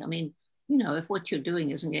point. I mean, you know, if what you're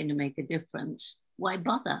doing isn't going to make a difference, why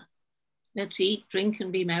bother? Let's eat, drink,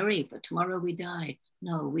 and be merry, for tomorrow we die.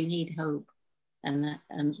 No, we need hope. And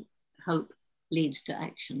hope leads to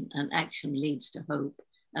action, and action leads to hope.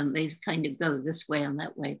 And they kind of go this way and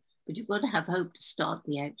that way. But you've got to have hope to start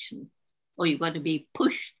the action, or you've got to be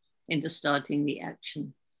pushed into starting the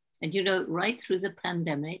action. And you know, right through the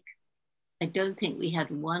pandemic, I don't think we had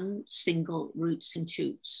one single roots and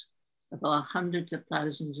shoots of our hundreds of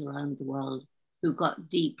thousands around the world who got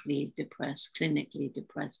deeply depressed, clinically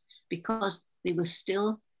depressed, because they were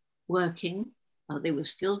still working, they were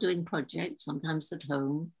still doing projects, sometimes at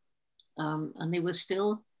home, and they were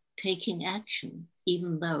still taking action,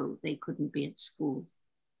 even though they couldn't be at school.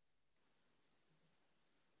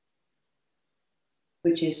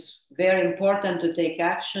 Which is very important, to take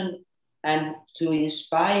action and to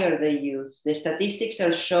inspire the youth. The statistics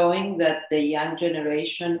are showing that the young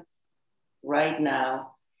generation right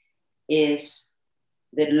now is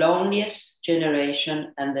the loneliest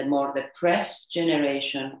generation and the more depressed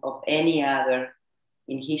generation of any other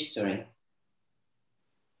in history.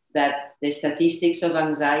 That the statistics of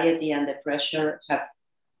anxiety and depression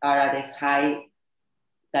are at a high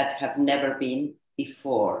that have never been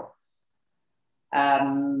before. That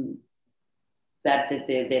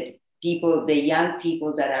the young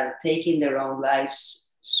people that are taking their own lives,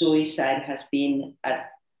 suicide has been at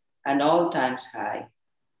an all-time high.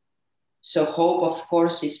 So hope, of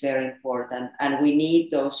course, is very important. And we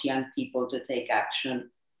need those young people to take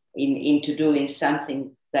action into doing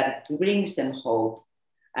something that brings them hope.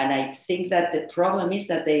 And I think that the problem is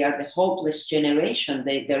that they are the hopeless generation.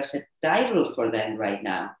 There's a title for them right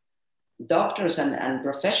now. Doctors and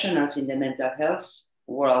professionals in the mental health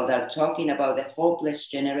world are talking about the hopeless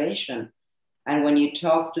generation. And when you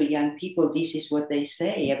talk to young people, this is what they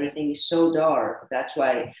say. Everything is so dark. That's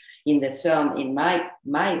why in the film, in my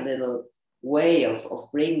little way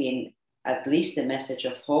of bringing at least a message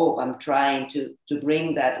of hope, I'm trying to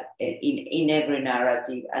bring that in every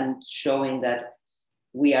narrative and showing that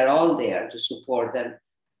we are all there to support them.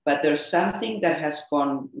 But there's something that has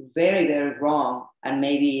gone very, very wrong. And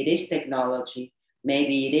maybe it is technology.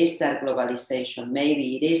 Maybe it is that globalization.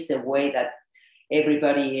 Maybe it is the way that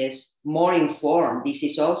everybody is more informed. This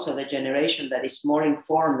is also the generation that is more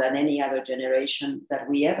informed than any other generation that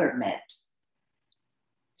we ever met.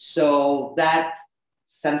 So that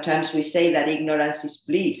sometimes we say that ignorance is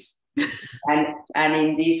bliss. and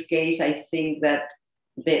in this case, I think that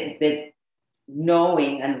the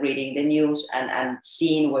knowing and reading the news and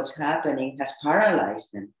seeing what's happening has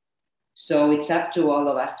paralyzed them. So it's up to all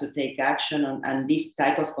of us to take action and these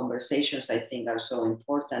type of conversations, I think, are so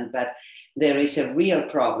important. But there is a real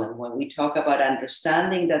problem. When we talk about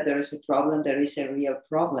understanding that there is a problem, there is a real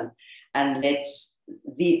problem. And that's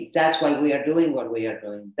why we are doing what we are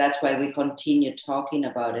doing. That's why we continue talking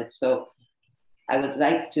about it. So I would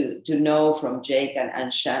like to know from Jake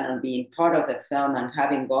and Shannon, being part of the film and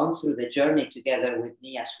having gone through the journey together with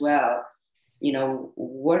me as well, you know,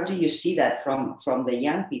 where do you see that from the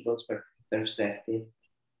young people's perspective?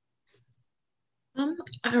 All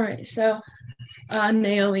right. So,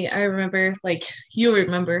 Naomi, I remember, like, you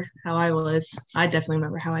remember how I was. I definitely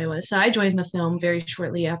remember how I was. So I joined the film very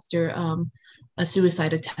shortly after a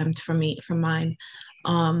suicide attempt from mine.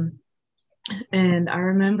 And I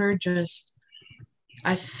remember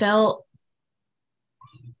I felt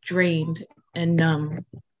drained and numb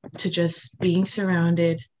to just being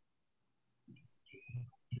surrounded.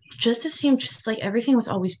 It seemed just like everything was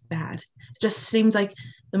always bad. It just seemed like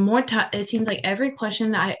the more time, it seemed like every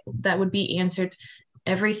question that would be answered,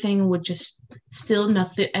 everything would just still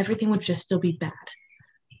be bad.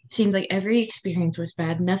 It seemed like every experience was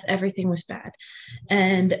bad. Everything was bad.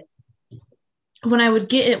 And when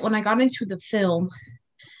I got into the film,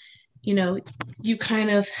 you know, you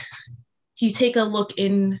take a look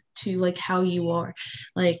into like how you are.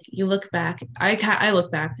 Like you look back. I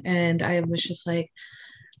look back and I was just like,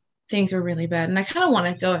 things were really bad. And I kind of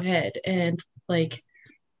want to go ahead and like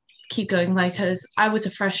keep going, like, because I was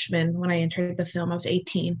a freshman when I entered the film. I was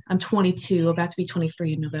 18. I'm 22, about to be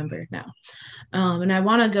 23 in November now. And I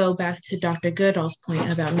want to go back to Dr. Goodall's point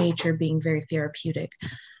about nature being very therapeutic.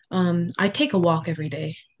 I take a walk every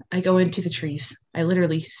day. I go into the trees. I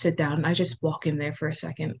literally sit down and I just walk in there for a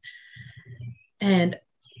second. And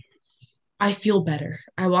I feel better.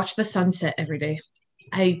 I watch the sunset every day.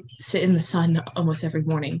 I sit in the sun almost every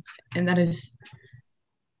morning. And that is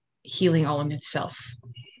healing all in itself.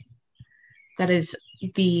 That is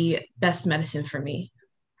the best medicine for me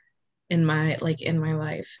in my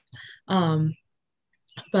life.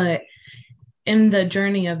 But in the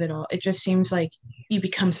journey of it all, it just seems like you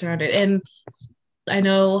become surrounded. And I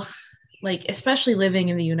know, like, especially living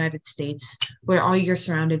in the United States, where all you're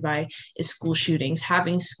surrounded by is school shootings,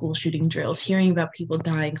 having school shooting drills, hearing about people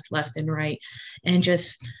dying left and right, and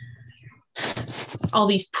just all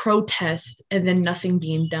these protests and then nothing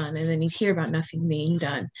being done. And then you hear about nothing being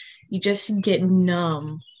done. You just get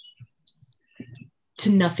numb to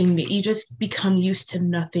nothing. You just become used to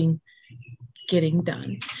nothing getting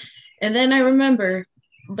done. And then I remember,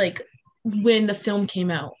 like, when the film came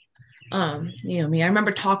out, you know me, I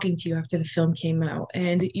remember talking to you after the film came out,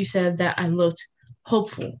 and you said that I looked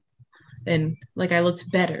hopeful and like I looked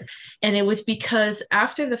better. And it was because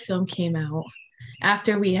after the film came out,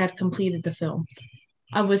 after we had completed the film,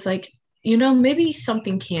 I was like, you know, maybe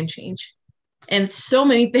something can change. And so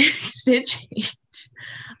many things did change.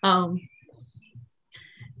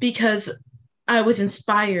 Because I was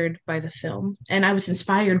inspired by the film, and I was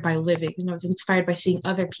inspired by living, and I was inspired by seeing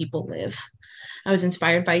other people live. I was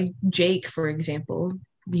inspired by Jake, for example,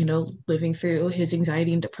 you know, living through his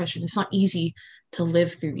anxiety and depression. It's not easy to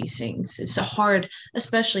live through these things. It's hard,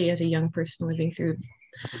 especially as a young person living through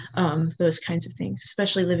those kinds of things,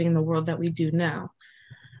 especially living in the world that we do now.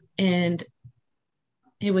 And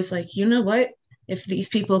it was like, you know what? If these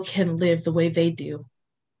people can live the way they do,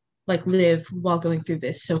 like live while going through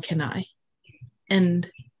this, so can I. And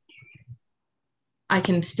I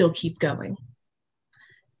can still keep going.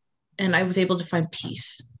 And I was able to find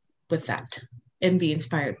peace with that and be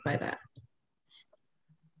inspired by that.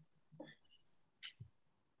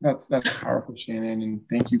 That's powerful, Shannon, and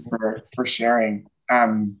thank you for sharing.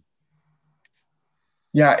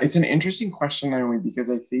 Yeah, it's an interesting question, Naomi, because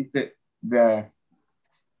I think that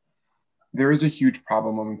there is a huge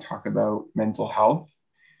problem when we talk about mental health.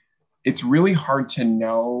 It's really hard to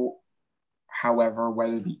know, however,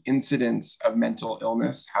 whether the incidence of mental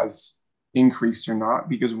illness has increased or not,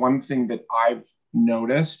 because one thing that I've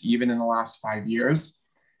noticed, even in the last 5 years,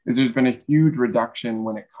 is there's been a huge reduction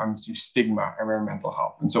when it comes to stigma around mental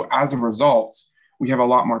health. And so as a result, we have a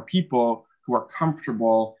lot more people who are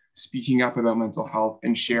comfortable speaking up about mental health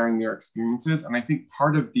and sharing their experiences. And I think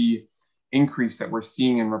part of the increase that we're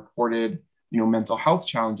seeing in reported mental health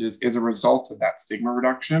challenges is a result of that stigma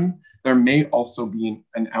reduction. There may also be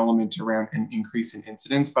an element around an increase in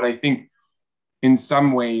incidence, but I think in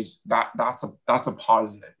some ways that's a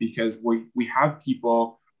positive, because we have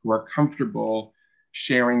people who are comfortable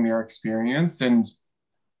sharing their experience. And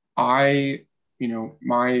I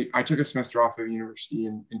took a semester off of university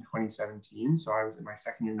in 2017. So I was in my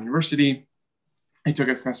second year of university. I took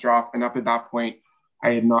a semester off, and up at that point,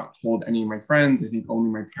 I had not told any of my friends. I think only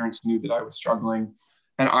my parents knew that I was struggling.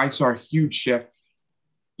 And I saw a huge shift,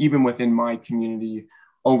 even within my community,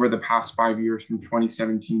 over the past 5 years from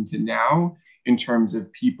 2017 to now, in terms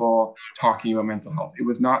of people talking about mental health. It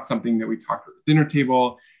was not something that we talked about at the dinner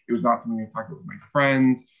table. It was not something I talked about with my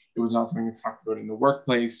friends. It was not something I talked about in the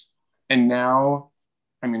workplace. And now,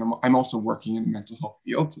 I'm also working in the mental health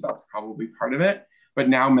field, so that's probably part of it. But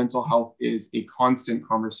now mental health is a constant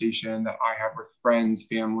conversation that I have with friends,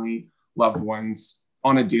 family, loved ones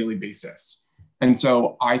on a daily basis. And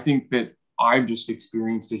so I think that I've just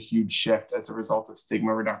experienced a huge shift as a result of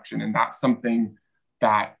stigma reduction. And that's something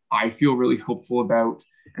that I feel really hopeful about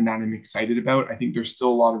and that I'm excited about. I think there's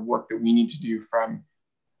still a lot of work that we need to do from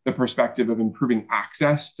the perspective of improving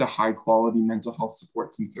access to high quality mental health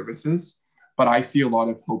supports and services. But I see a lot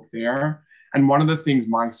of hope there. And one of the things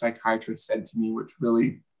my psychiatrist said to me, which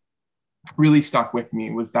really, really stuck with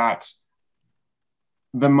me, was that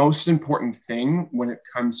the most important thing when it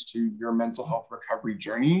comes to your mental health recovery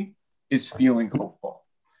journey is feeling hopeful.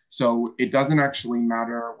 So it doesn't actually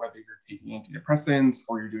matter whether you're taking antidepressants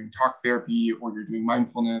or you're doing talk therapy or you're doing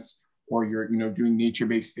mindfulness or you're doing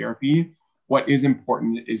nature-based therapy. What is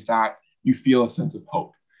important is that you feel a sense of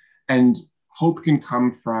hope. And hope can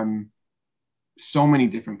come from so many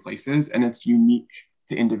different places, and it's unique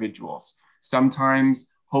to individuals.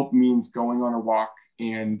 Sometimes hope means going on a walk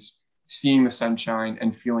and seeing the sunshine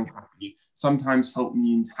and feeling happy. Sometimes hope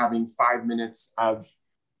means having 5 minutes of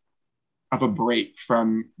a break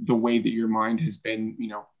from the way that your mind has been,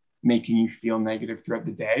 making you feel negative throughout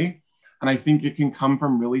the day. And I think it can come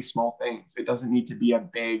from really small things. It doesn't need to be a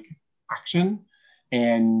big action.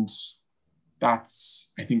 And I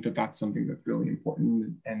think that that's something that's really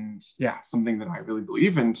important, and something that I really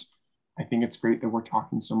believe. And I think it's great that we're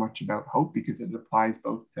talking so much about hope, because it applies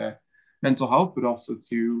both to mental health, but also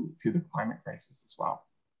to the climate crisis as well.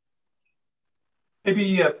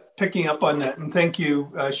 Maybe picking up on that, and thank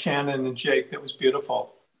you, Shannon and Jake, that was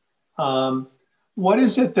beautiful. What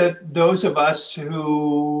is it that those of us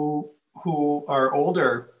who are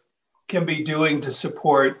older can be doing to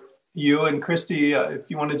support you? And Christy, if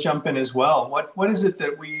you want to jump in as well, what is it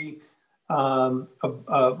that we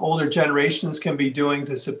older generations can be doing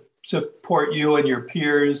to support you and your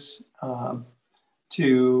peers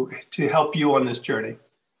to help you on this journey?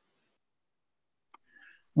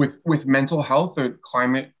 With mental health or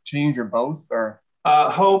climate change, or both? Or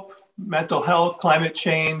hope, mental health, climate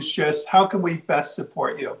change, just how can we best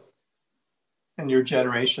support you and your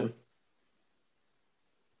generation?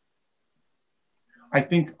 I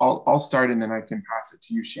think I'll start, and then I can pass it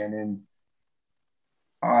to you, Shannon.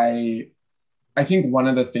 I think one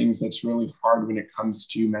of the things that's really hard when it comes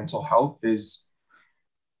to mental health is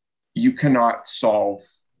you cannot solve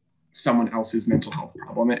someone else's mental health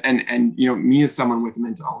problem. And me as someone with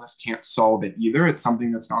mental illness can't solve it either. It's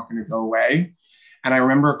something that's not going to go away. And I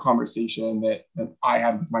remember a conversation that I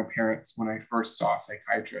had with my parents when I first saw a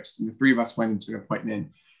psychiatrist, and the three of us went into an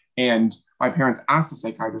appointment, and my parents asked the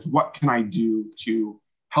psychiatrist, what can I do to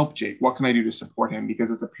help Jake? What can I do to support him?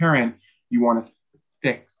 Because as a parent, you want to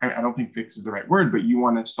fix, I don't think fix is the right word, but you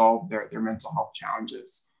want to solve their mental health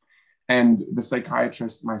challenges. And my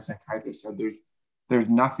psychiatrist said, there's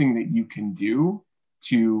nothing that you can do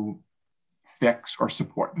to fix or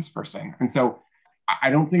support this person. And so I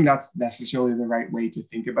don't think that's necessarily the right way to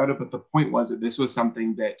think about it. But the point was that this was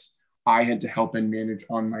something that I had to help and manage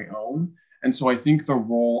on my own. And so I think the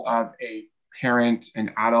role of a parent,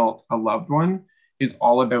 an adult, a loved one is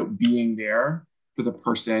all about being there for the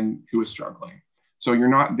person who is struggling. So you're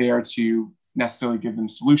not there to necessarily give them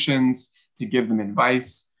solutions, to give them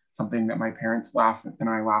advice, something that my parents laugh and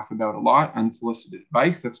I laugh about a lot, unsolicited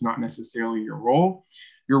advice. That's not necessarily your role.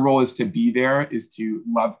 Your role is to be there, is to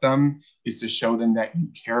love them, is to show them that you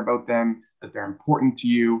care about them, that they're important to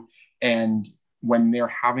you. And when they're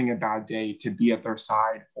having a bad day, to be at their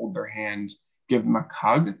side, hold their hand, give them a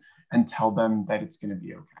hug, and tell them that it's going to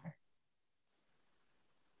be okay.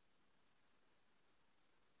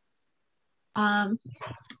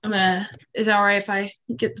 Is that all right if I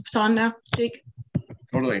get the baton now, Jake?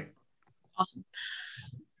 Totally. Awesome.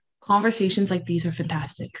 Conversations like these are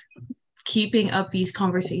fantastic. Keeping up these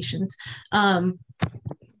conversations.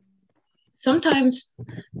 sometimes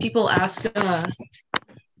people ask,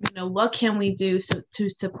 what can we do to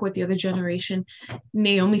support the other generation?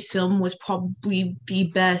 Naomi's film was probably the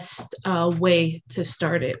best way to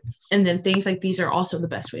start it. And then things like these are also the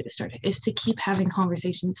best way to start it, is to keep having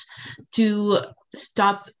conversations to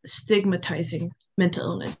stop stigmatizing mental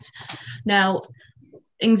illness. Now,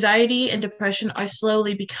 anxiety and depression are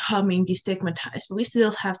slowly becoming destigmatized, but we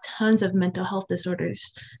still have tons of mental health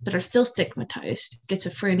disorders that are still stigmatized: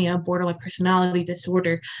 schizophrenia, borderline personality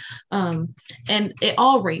disorder, and it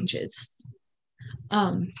all ranges.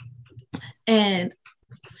 And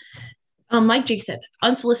like Jake said,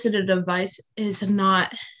 unsolicited advice is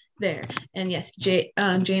not there. And yes, Jane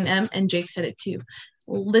M. and Jake said it too.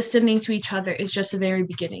 Listening to each other is just the very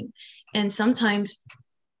beginning. And sometimes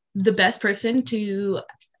the best person to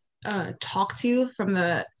talk to from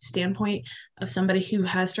the standpoint of somebody who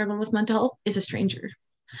has struggled with mental health is a stranger.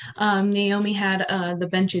 Naomi had the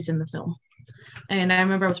benches in the film. And I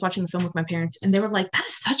remember I was watching the film with my parents, and they were like, "That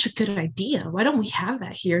is such a good idea. Why don't we have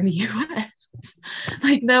that here in the US?"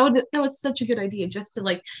 Like that was such a good idea, just to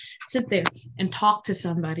like sit there and talk to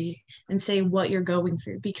somebody and say what you're going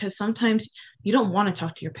through, because sometimes you don't want to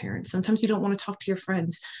talk to your parents. Sometimes you don't want to talk to your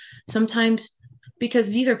friends. Sometimes, because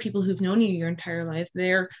these are people who've known you your entire life,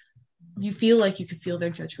 you feel like you could feel their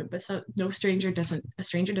judgment, but a stranger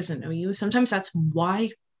doesn't know you. Sometimes that's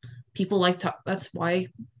why people that's why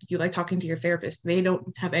you like talking to your therapist. They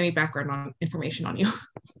don't have any background information on you.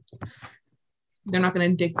 They're not going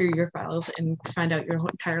to dig through your files and find out your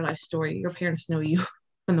entire life story. Your parents know you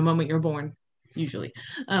from the moment you're born, usually.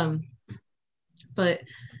 But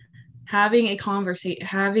having the conversation,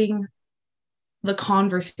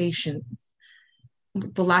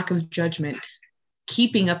 the lack of judgment,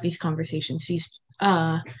 keeping up these conversations, these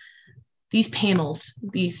panels,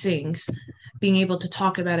 these things, being able to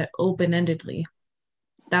talk about it open-endedly,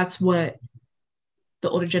 that's what the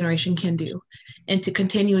older generation can do. And to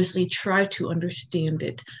continuously try to understand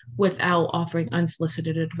it without offering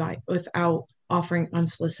unsolicited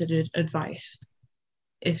advice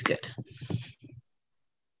is good.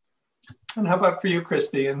 And how about for you,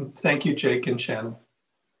 Christy? And thank you, Jake and Shannon.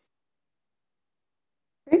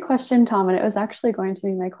 Great question, Tom. And it was actually going to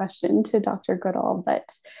be my question to Dr. Goodall, but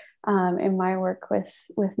in my work with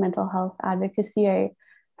mental health advocacy,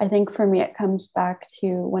 I think for me, it comes back to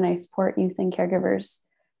when I support youth and caregivers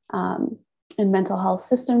in mental health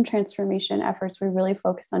system transformation efforts, we really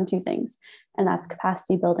focus on two things, and that's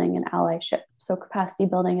capacity building and allyship. So capacity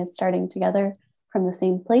building is starting together from the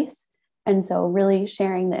same place. And so really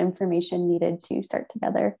sharing the information needed to start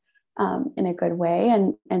together in a good way.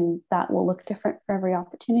 And that will look different for every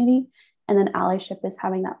opportunity. And then allyship is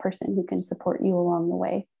having that person who can support you along the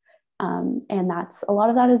way. And that's a lot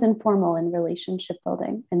of that is informal in relationship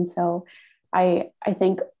building. And so I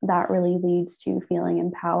think that really leads to feeling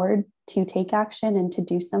empowered to take action and to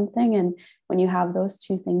do something. And when you have those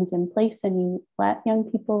two things in place and you let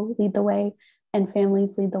young people lead the way and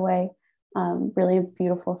families lead the way, really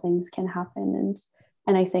beautiful things can happen.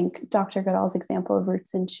 And I think Dr. Goodall's example of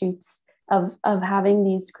Roots and Shoots of having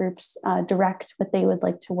these groups direct what they would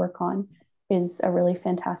like to work on is a really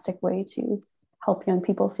fantastic way to help young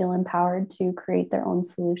people feel empowered to create their own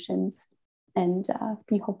solutions and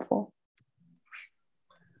be hopeful.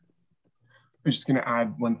 I'm just going to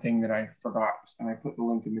add one thing that I forgot, and I put the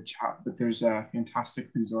link in the chat, but there's a fantastic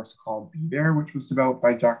resource called Be There, which was developed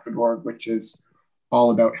by Dr.org, which is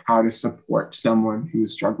all about how to support someone who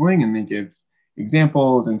is struggling, and they give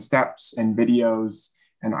examples and steps and videos.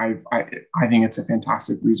 And I think it's a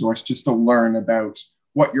fantastic resource just to learn about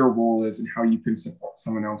what your role is and how you can support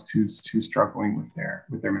someone else who's struggling with their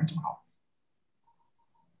mental health.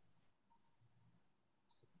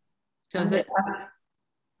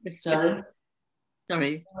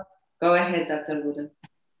 Sorry. Go ahead, Dr. Goodall.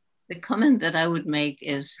 The comment that I would make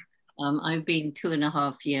is I've been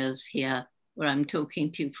 2.5 years here where I'm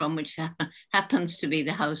talking to you from, which happens to be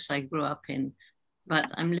the house I grew up in. But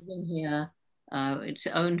I'm living here. It's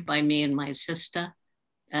owned by me and my sister.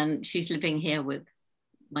 And she's living here with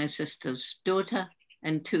my sister's daughter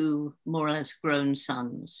and 2 more or less grown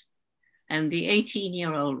sons. And the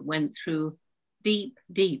 18-year-old went through deep,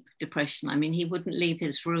 deep depression. I mean, he wouldn't leave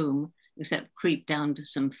his room except creep down to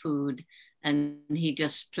some food, and he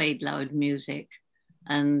just played loud music.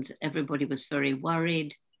 And everybody was very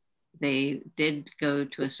worried. They did go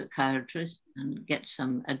to a psychiatrist and get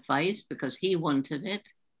some advice because he wanted it.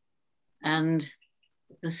 And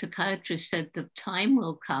the psychiatrist said the time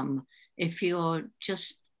will come if you're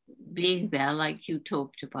just being there like you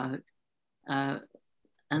talked about. And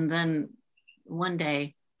then one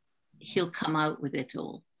day he'll come out with it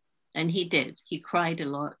all. And he did. He cried a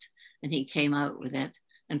lot. And he came out with it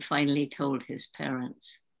and finally told his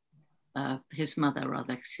parents, his mother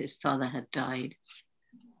rather, because his father had died.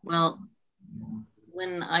 Well,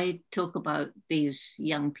 when I talk about these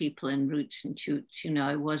young people in Roots and Shoots, you know,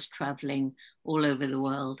 I was traveling all over the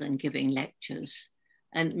world and giving lectures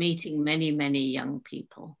and meeting many, many young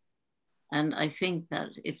people. And I think that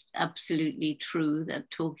it's absolutely true that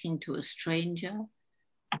talking to a stranger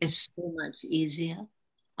is so much easier.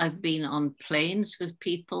 I've been on planes with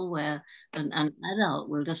people where an adult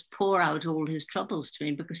will just pour out all his troubles to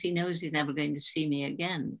me because he knows he's never going to see me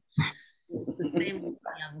again. It's the same with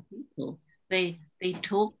young people. They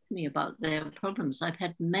talk to me about their problems. I've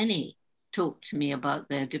had many talk to me about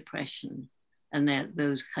their depression and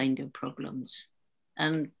those kind of problems.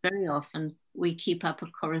 And very often we keep up a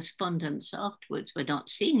correspondence afterwards. We're not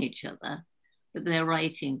seeing each other, but they're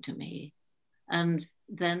writing to me. And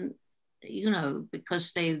then, you know,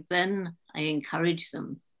 because I encourage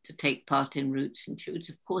them to take part in Roots and Shoots.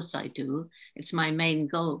 Of course I do. It's my main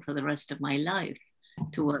goal for the rest of my life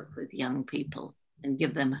to work with young people and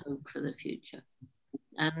give them hope for the future.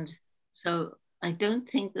 And so I don't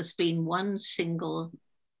think there's been one single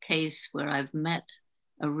case where I've met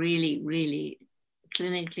a really, really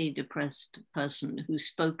clinically depressed person who's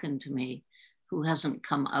spoken to me, who hasn't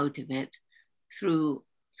come out of it through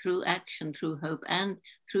action, through hope, and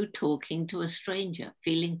through talking to a stranger,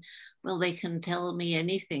 feeling, well, they can tell me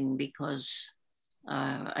anything because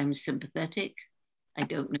I'm sympathetic. I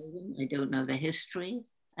don't know them. I don't know their history.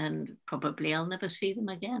 And probably I'll never see them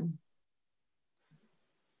again.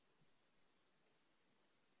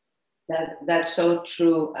 That's so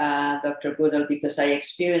true, Dr. Goodall, because I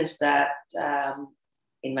experienced that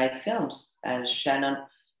in my films. And Shannon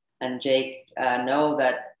and Jake know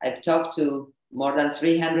that I've talked to more than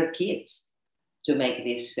 300 kids to make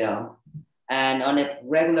this film. And on a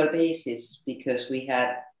regular basis, because we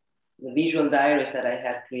had the visual diaries that I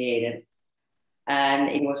had created. And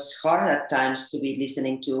it was hard at times to be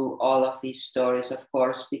listening to all of these stories, of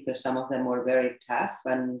course, because some of them were very tough.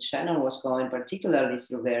 And Shannon was going particularly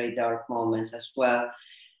through very dark moments as well.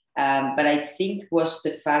 But I think was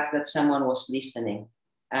the fact that someone was listening.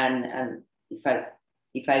 And if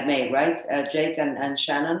I may, right, Jake and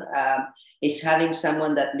Shannon, is having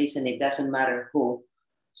someone that listens, it doesn't matter who.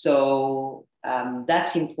 So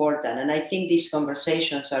that's important. And I think these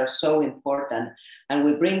conversations are so important. And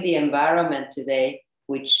we bring the environment today,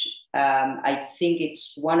 which I think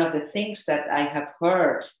it's one of the things that I have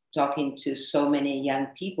heard talking to so many young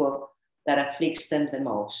people that afflicts them the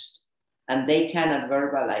most. And they cannot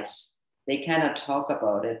verbalize. They cannot talk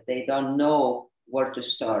about it. They don't know where to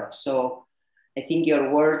start. So I think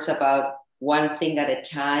your words about one thing at a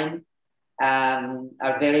time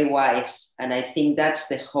are very wise. And I think that's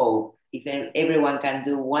the hope. If everyone can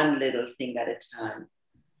do one little thing at a time,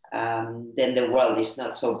 then the world is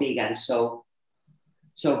not so big and so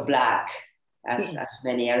black as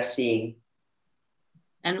many are seeing.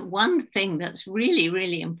 And one thing that's really,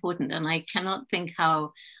 really important, and I cannot think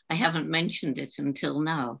how I haven't mentioned it until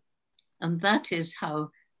now, and that is how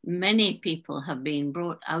many people have been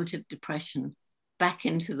brought out of depression back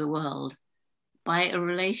into the world by a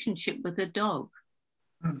relationship with a dog.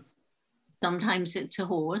 Sometimes it's a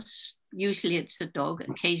horse, usually it's a dog,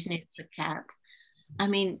 occasionally it's a cat. I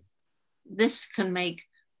mean, this can make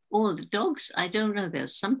all the dogs, I don't know,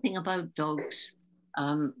 there's something about dogs.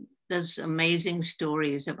 There's amazing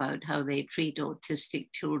stories about how they treat autistic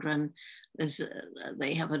children.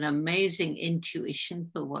 They have an amazing intuition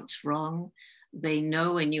for what's wrong. They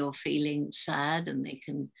know when you're feeling sad and they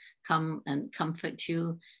can come and comfort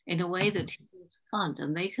you in a way that humans can't.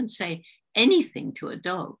 And they can say anything to a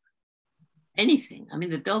dog. Anything. I mean,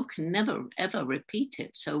 the dog can never, ever repeat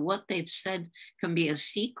it. So what they've said can be a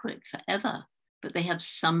secret forever, but they have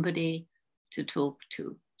somebody to talk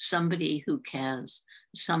to, somebody who cares,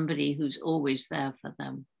 somebody who's always there for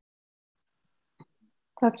them.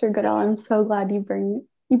 Dr. Goodall, I'm so glad you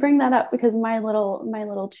bring that up, because my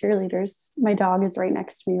little cheerleaders, my dog is right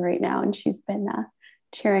next to me right now, and she's been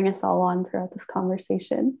cheering us all on throughout this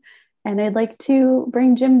conversation. And I'd like to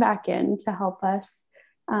bring Jim back in to help us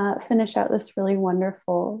finish out this really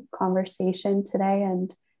wonderful conversation today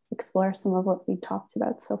and explore some of what we talked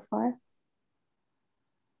about so far.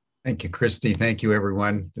 Thank you, Christy. Thank you,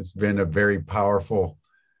 everyone. It's been a very powerful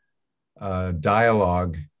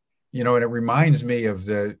dialogue. You know, and it reminds me of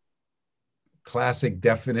the classic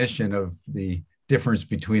definition of the difference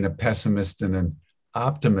between a pessimist and an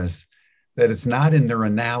optimist, that it's not in their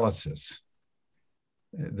analysis.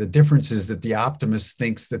 The difference is that the optimist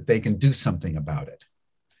thinks that they can do something about it.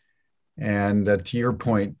 And to your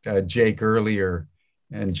point, Jake, earlier,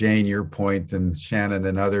 and Jane, your point, and Shannon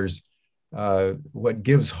and others, what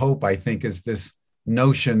gives hope, I think, is this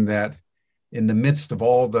notion that in the midst of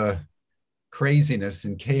all the craziness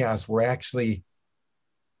and chaos, we're actually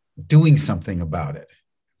doing something about it,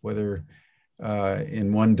 whether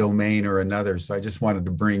in one domain or another. So I just wanted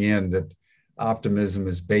to bring in that optimism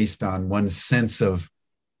is based on one's sense of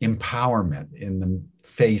empowerment in the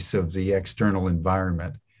face of the external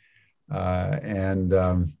environment.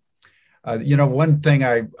 One thing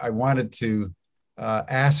I wanted to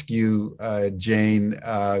ask you, Jane,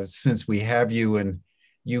 since we have you, and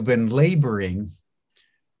you've been laboring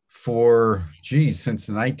for, since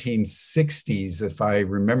the 1960s, if I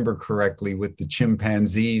remember correctly, with the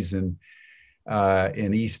chimpanzees in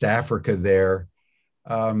East Africa there.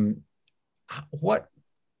 What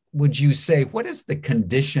would you say, what is the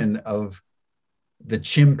condition of the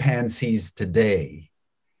chimpanzees today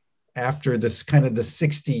after this kind of the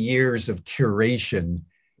 60 years of curation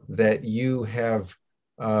that you have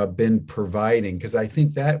been providing? Because I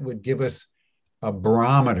think that would give us a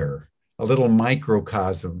barometer, a little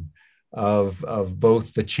microcosm of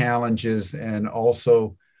both the challenges and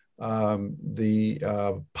also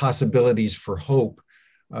the possibilities for hope,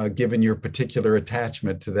 given your particular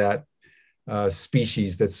attachment to that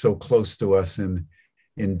species that's so close to us in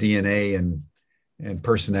DNA and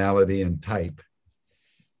personality and type.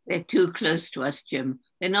 They're too close to us, Jim.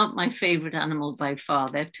 They're not my favorite animal by far.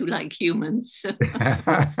 They're too like humans.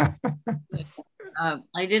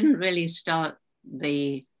 I didn't really start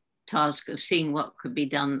the task of seeing what could be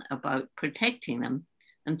done about protecting them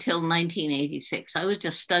until 1986. I was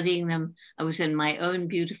just studying them. I was in my own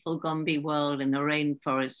beautiful Gombe world in the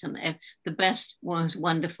rainforest, and the best, most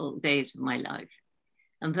wonderful days of my life.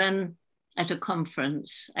 And then at a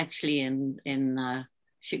conference, actually in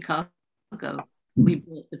Chicago, we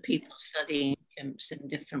brought the people studying chimps in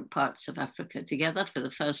different parts of Africa together for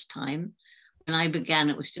the first time. When I began,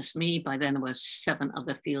 it was just me. By then, there were 7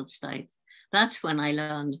 other field studies. That's when I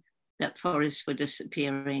learned that forests were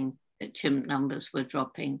disappearing, that chimp numbers were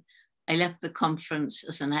dropping. I left the conference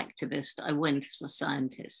as an activist. I went as a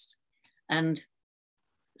scientist. And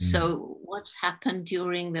so what's happened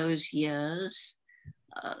during those years?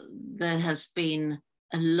 There has been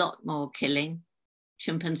a lot more killing.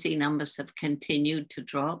 Chimpanzee numbers have continued to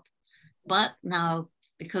drop. But now,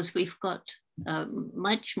 because we've got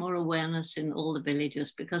much more awareness in all the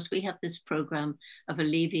villages, because we have this program of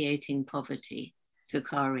alleviating poverty,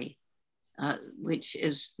 Tukari, which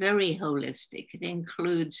is very holistic. It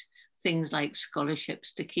includes things like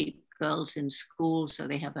scholarships to keep girls in school so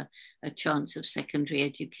they have a chance of secondary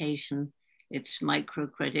education. It's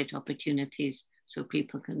microcredit opportunities so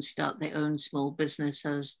people can start their own small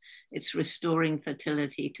businesses. It's restoring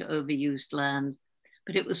fertility to overused land.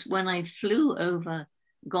 But it was when I flew over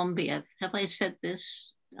Gombe, have I said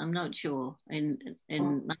this? I'm not sure, in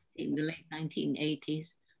the late 1980s,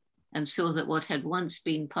 and saw that what had once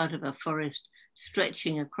been part of a forest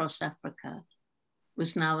stretching across Africa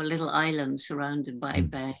was now a little island surrounded by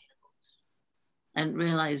bare hills. And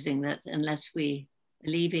realizing that unless we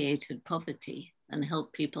alleviated poverty and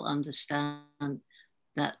helped people understand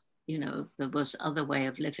that, you know, there was other way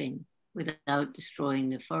of living without destroying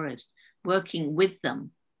the forest, working with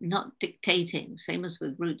them, not dictating, same as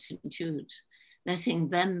with roots and shoots, letting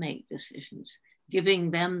them make decisions,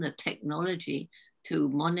 giving them the technology to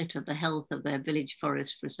monitor the health of their village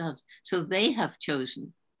forest reserves. So they have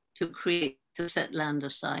chosen to set land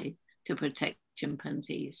aside to protect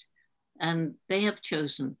chimpanzees. And they have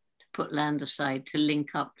chosen to put land aside to link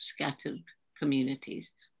up scattered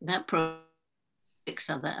communities. That protects 6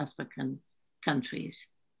 other African countries.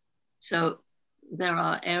 So there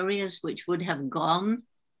are areas which would have gone,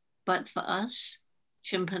 but for us,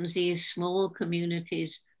 chimpanzees, small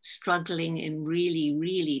communities struggling in really,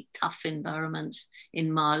 really tough environments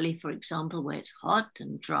in Mali, for example, where it's hot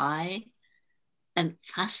and dry, and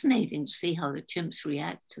fascinating to see how the chimps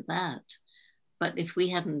react to that. But if we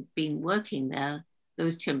hadn't been working there,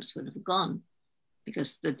 those chimps would have gone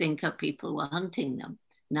because the Dinka people were hunting them.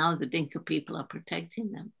 Now the Dinka people are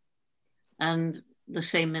protecting them. And the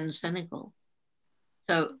same in Senegal.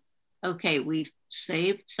 So, okay, we've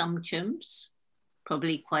saved some chimps,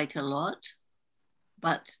 probably quite a lot,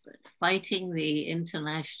 but fighting the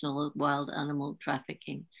international wild animal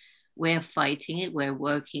trafficking, we're fighting it, we're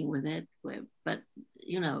working with it, but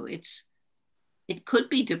you know, it could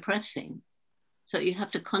be depressing. So you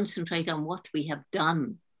have to concentrate on what we have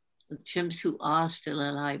done. The chimps who are still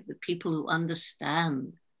alive, the people who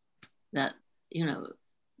understand that, you know,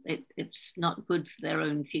 it's not good for their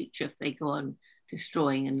own future if they go on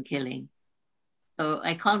destroying and killing. So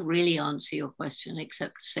I can't really answer your question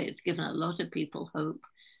except to say it's given a lot of people hope.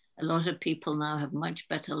 A lot of people now have much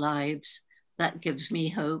better lives. That gives me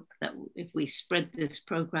hope that if we spread this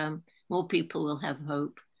program, more people will have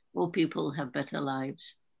hope, more people will have better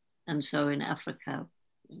lives. And so in Africa,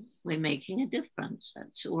 we're making a difference.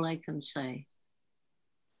 That's all I can say.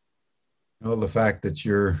 Well, the fact that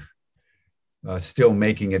you're still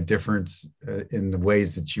making a difference in the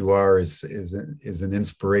ways that you are is an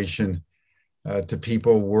inspiration to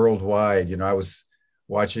people worldwide. You know, I was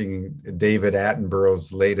watching David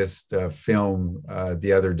Attenborough's latest film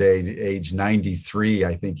the other day, age 93,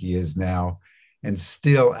 I think he is now, and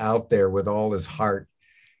still out there with all his heart,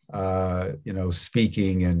 you know,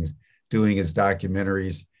 speaking and doing his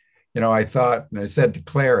documentaries. You know, I thought, and I said to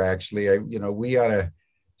Claire, actually, you know, we ought to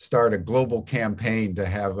start a global campaign to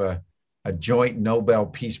have a joint Nobel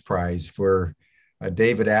Peace Prize for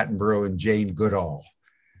David Attenborough and Jane Goodall.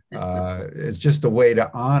 It's just a way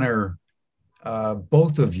to honor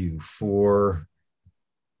both of you for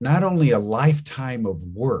not only a lifetime of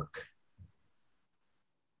work,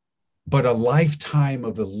 but a lifetime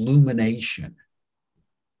of illumination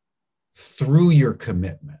through your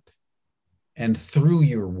commitment and through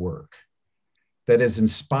your work that has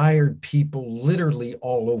inspired people literally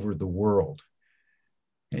all over the world.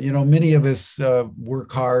 And, you know, many of us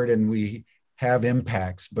work hard and we have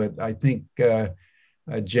impacts, but I think,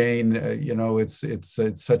 Jane, you know, it's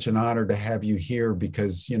such an honor to have you here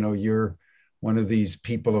because, you know, you're one of these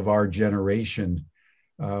people of our generation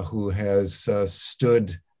who has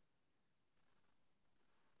stood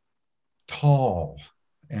tall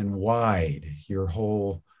and wide your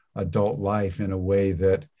whole adult life in a way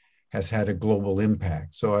that has had a global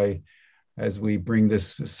impact. So as we bring this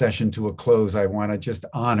session to a close, I want to just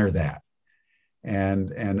honor that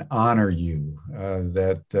and honor you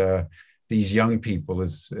that these young people,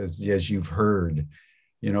 as you've heard,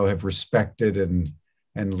 you know, have respected and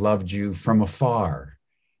loved you from afar,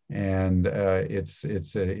 and it's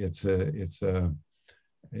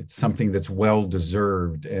something that's well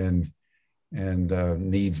deserved and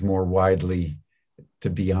needs more widely to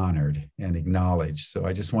be honored and acknowledged. So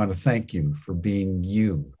I just want to thank you for being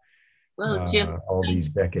you. Well, Jim, all these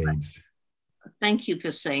decades. Thank you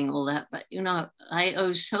for saying all that. But, you know, I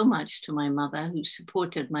owe so much to my mother who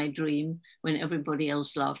supported my dream when everybody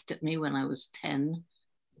else laughed at me when I was 10.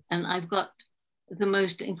 And I've got the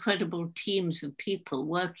most incredible teams of people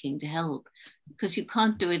working to help because you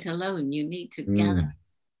can't do it alone. You need to gather.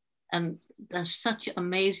 And there's such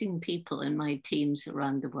amazing people in my teams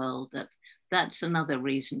around the world that's another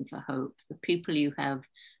reason for hope. The people you have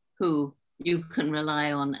who you can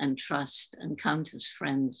rely on and trust and count as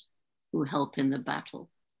friends who help in the battle.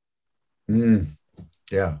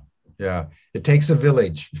 Yeah. It takes a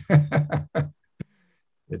village.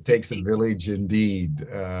 It takes a village indeed.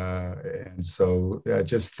 And so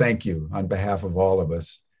just thank you on behalf of all of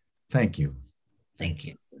us. Thank you. Thank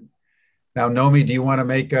you. Now, Nomi, do you want to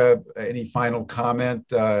make any final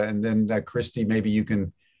comment? And then Christy, maybe you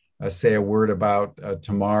can say a word about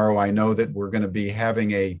tomorrow. I know that we're going to be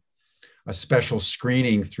having a special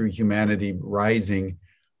screening through Humanity Rising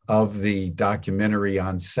of the documentary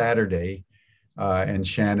on Saturday. And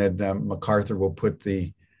Shannon MacArthur will put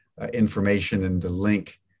the information and the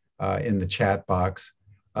link in the chat box.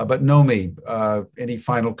 But Nomi, any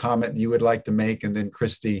final comment you would like to make? And then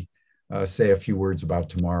Christy, say a few words about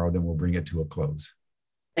tomorrow, then we'll bring it to a close.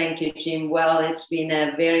 Thank you, Jim. Well, it's been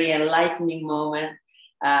a very enlightening moment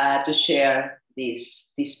to share this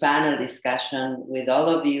panel discussion with all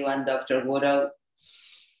of you and Dr. Goodall.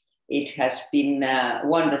 It has been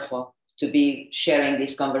wonderful to be sharing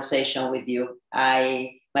this conversation with you.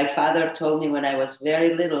 My father told me when I was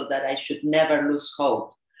very little that I should never lose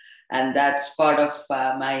hope. And that's part of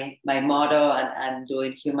my motto and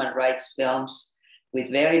doing human rights films with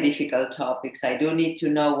very difficult topics. I do need to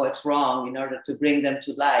know what's wrong in order to bring them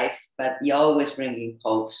to life, but you're always bringing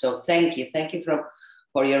hope. So thank you. Thank you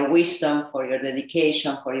for your wisdom, for your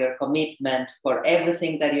dedication, for your commitment, for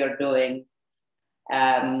everything that you're doing.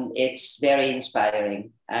 It's very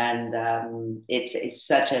inspiring. And it's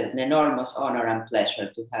such an enormous honor and pleasure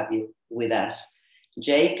to have you with us.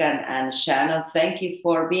 Jake and Shannon, thank you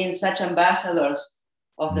for being such ambassadors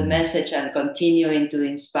of the message and continuing to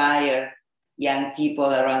inspire young people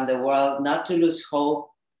around the world not to lose hope.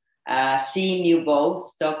 Seeing you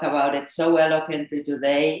both talk about it so eloquently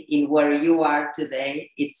today in where you are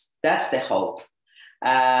today, that's the hope.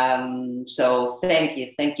 So thank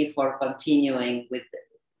you for continuing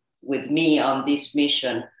with me on this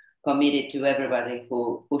mission, committed to everybody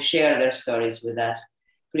who share their stories with us.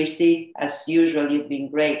 Christy, as usual, you've been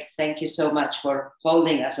great. Thank you so much for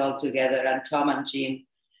holding us all together, and Tom and Jim,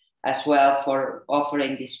 as well for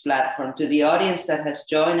offering this platform. To the audience that has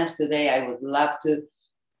joined us today, I would love to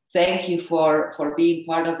thank you for being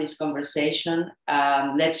part of this conversation.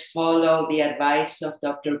 Let's follow the advice of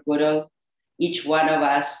Dr. Goodall. Each one of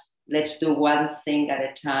us, let's do one thing at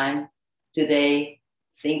a time. Today,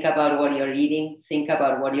 think about what you're eating, think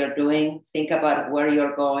about what you're doing, think about where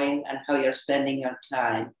you're going and how you're spending your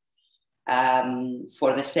time.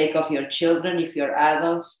 For the sake of your children, if you're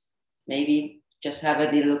adults, maybe just have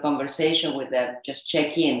a little conversation with them, just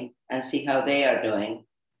check in and see how they are doing.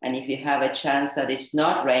 And if you have a chance that it's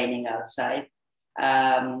not raining outside,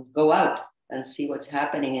 go out and see what's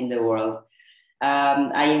happening in the world.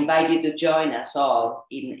 I invite you to join us all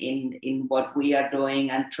in what we are doing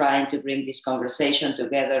and trying to bring this conversation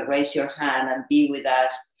together. Raise your hand and be with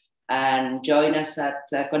us, and join us at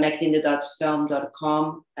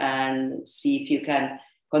connectingthedotsfilm.com and see if you can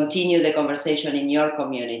continue the conversation in your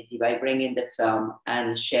community by bringing the film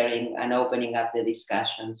and sharing and opening up the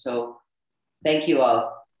discussion. So thank you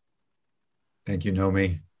all. Thank you,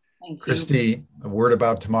 Nomi. Thank you. Christy, a word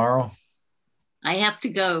about tomorrow? I have to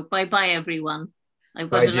go. Bye-bye, everyone.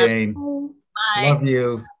 Bye, Jane. Bye. Love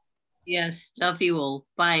you. Yes, love you all.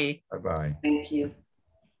 Bye. Bye-bye. Thank you.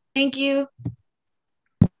 Thank you.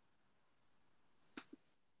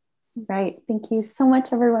 Right. Thank you so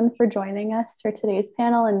much, everyone, for joining us for today's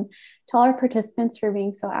panel, and to all our participants for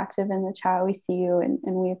being so active in the chat. We see you, and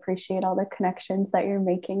we appreciate all the connections that you're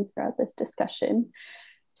making throughout this discussion.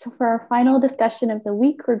 So for our final discussion of the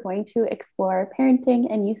week, we're going to explore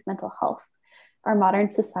parenting and youth mental health. Our modern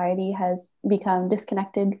society has become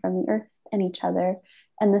disconnected from the earth and each other,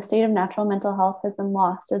 and the state of natural mental health has been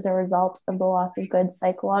lost as a result of the loss of good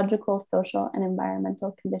psychological, social, and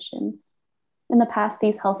environmental conditions. In the past,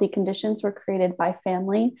 these healthy conditions were created by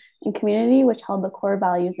family and community, which held the core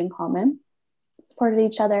values in common, supported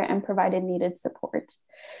each other, and provided needed support.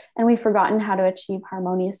 And we've forgotten how to achieve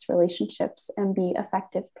harmonious relationships and be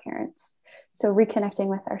effective parents. So reconnecting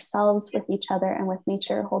with ourselves, with each other, and with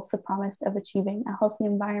nature holds the promise of achieving a healthy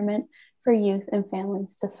environment for youth and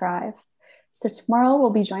families to thrive. So tomorrow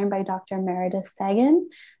we'll be joined by Dr. Meredith Sagan,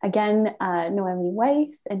 again, Noemi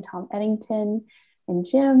Weiss and Tom Eddington, and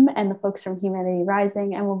Jim, and the folks from Humanity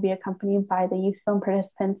Rising, and we'll be accompanied by the youth film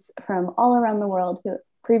participants from all around the world who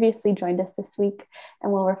previously joined us this week,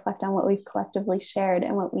 and we'll reflect on what we've collectively shared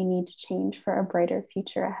and what we need to change for a brighter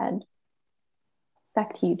future ahead.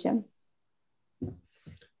 Back to you, Jim.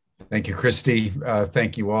 Thank you, Christy.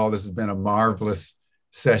 Thank you all. This has been a marvelous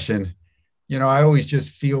session. You know, I always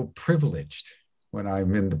just feel privileged when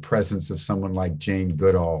I'm in the presence of someone like Jane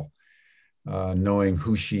Goodall, knowing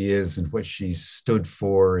who she is and what she's stood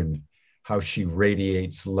for and how she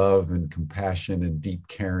radiates love and compassion and deep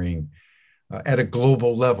caring at a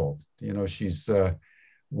global level. You know, she's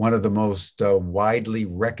one of the most widely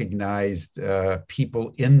recognized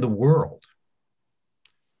people in the world.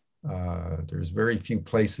 There's very few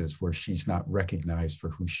places where she's not recognized for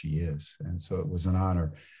who she is. And so it was an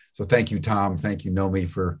honor. So thank you, Tom. Thank you, Nomi,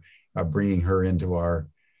 for bringing her into our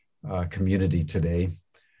community today.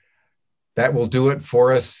 That will do it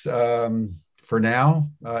for us for now,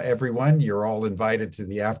 everyone. You're all invited to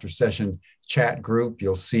the after session chat group.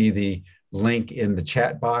 You'll see the link in the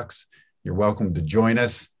chat box. You're welcome to join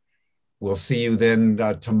us. We'll see you then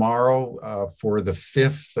tomorrow for the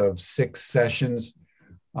 5th of 6 sessions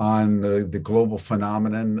on the global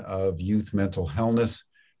phenomenon of youth mental illness,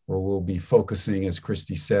 where we'll be focusing, as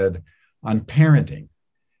Christy said, on parenting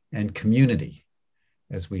and community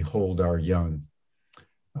as we hold our young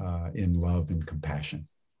in love and compassion.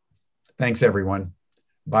 Thanks, everyone.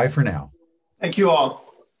 Bye for now. Thank you all.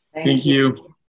 Thank you.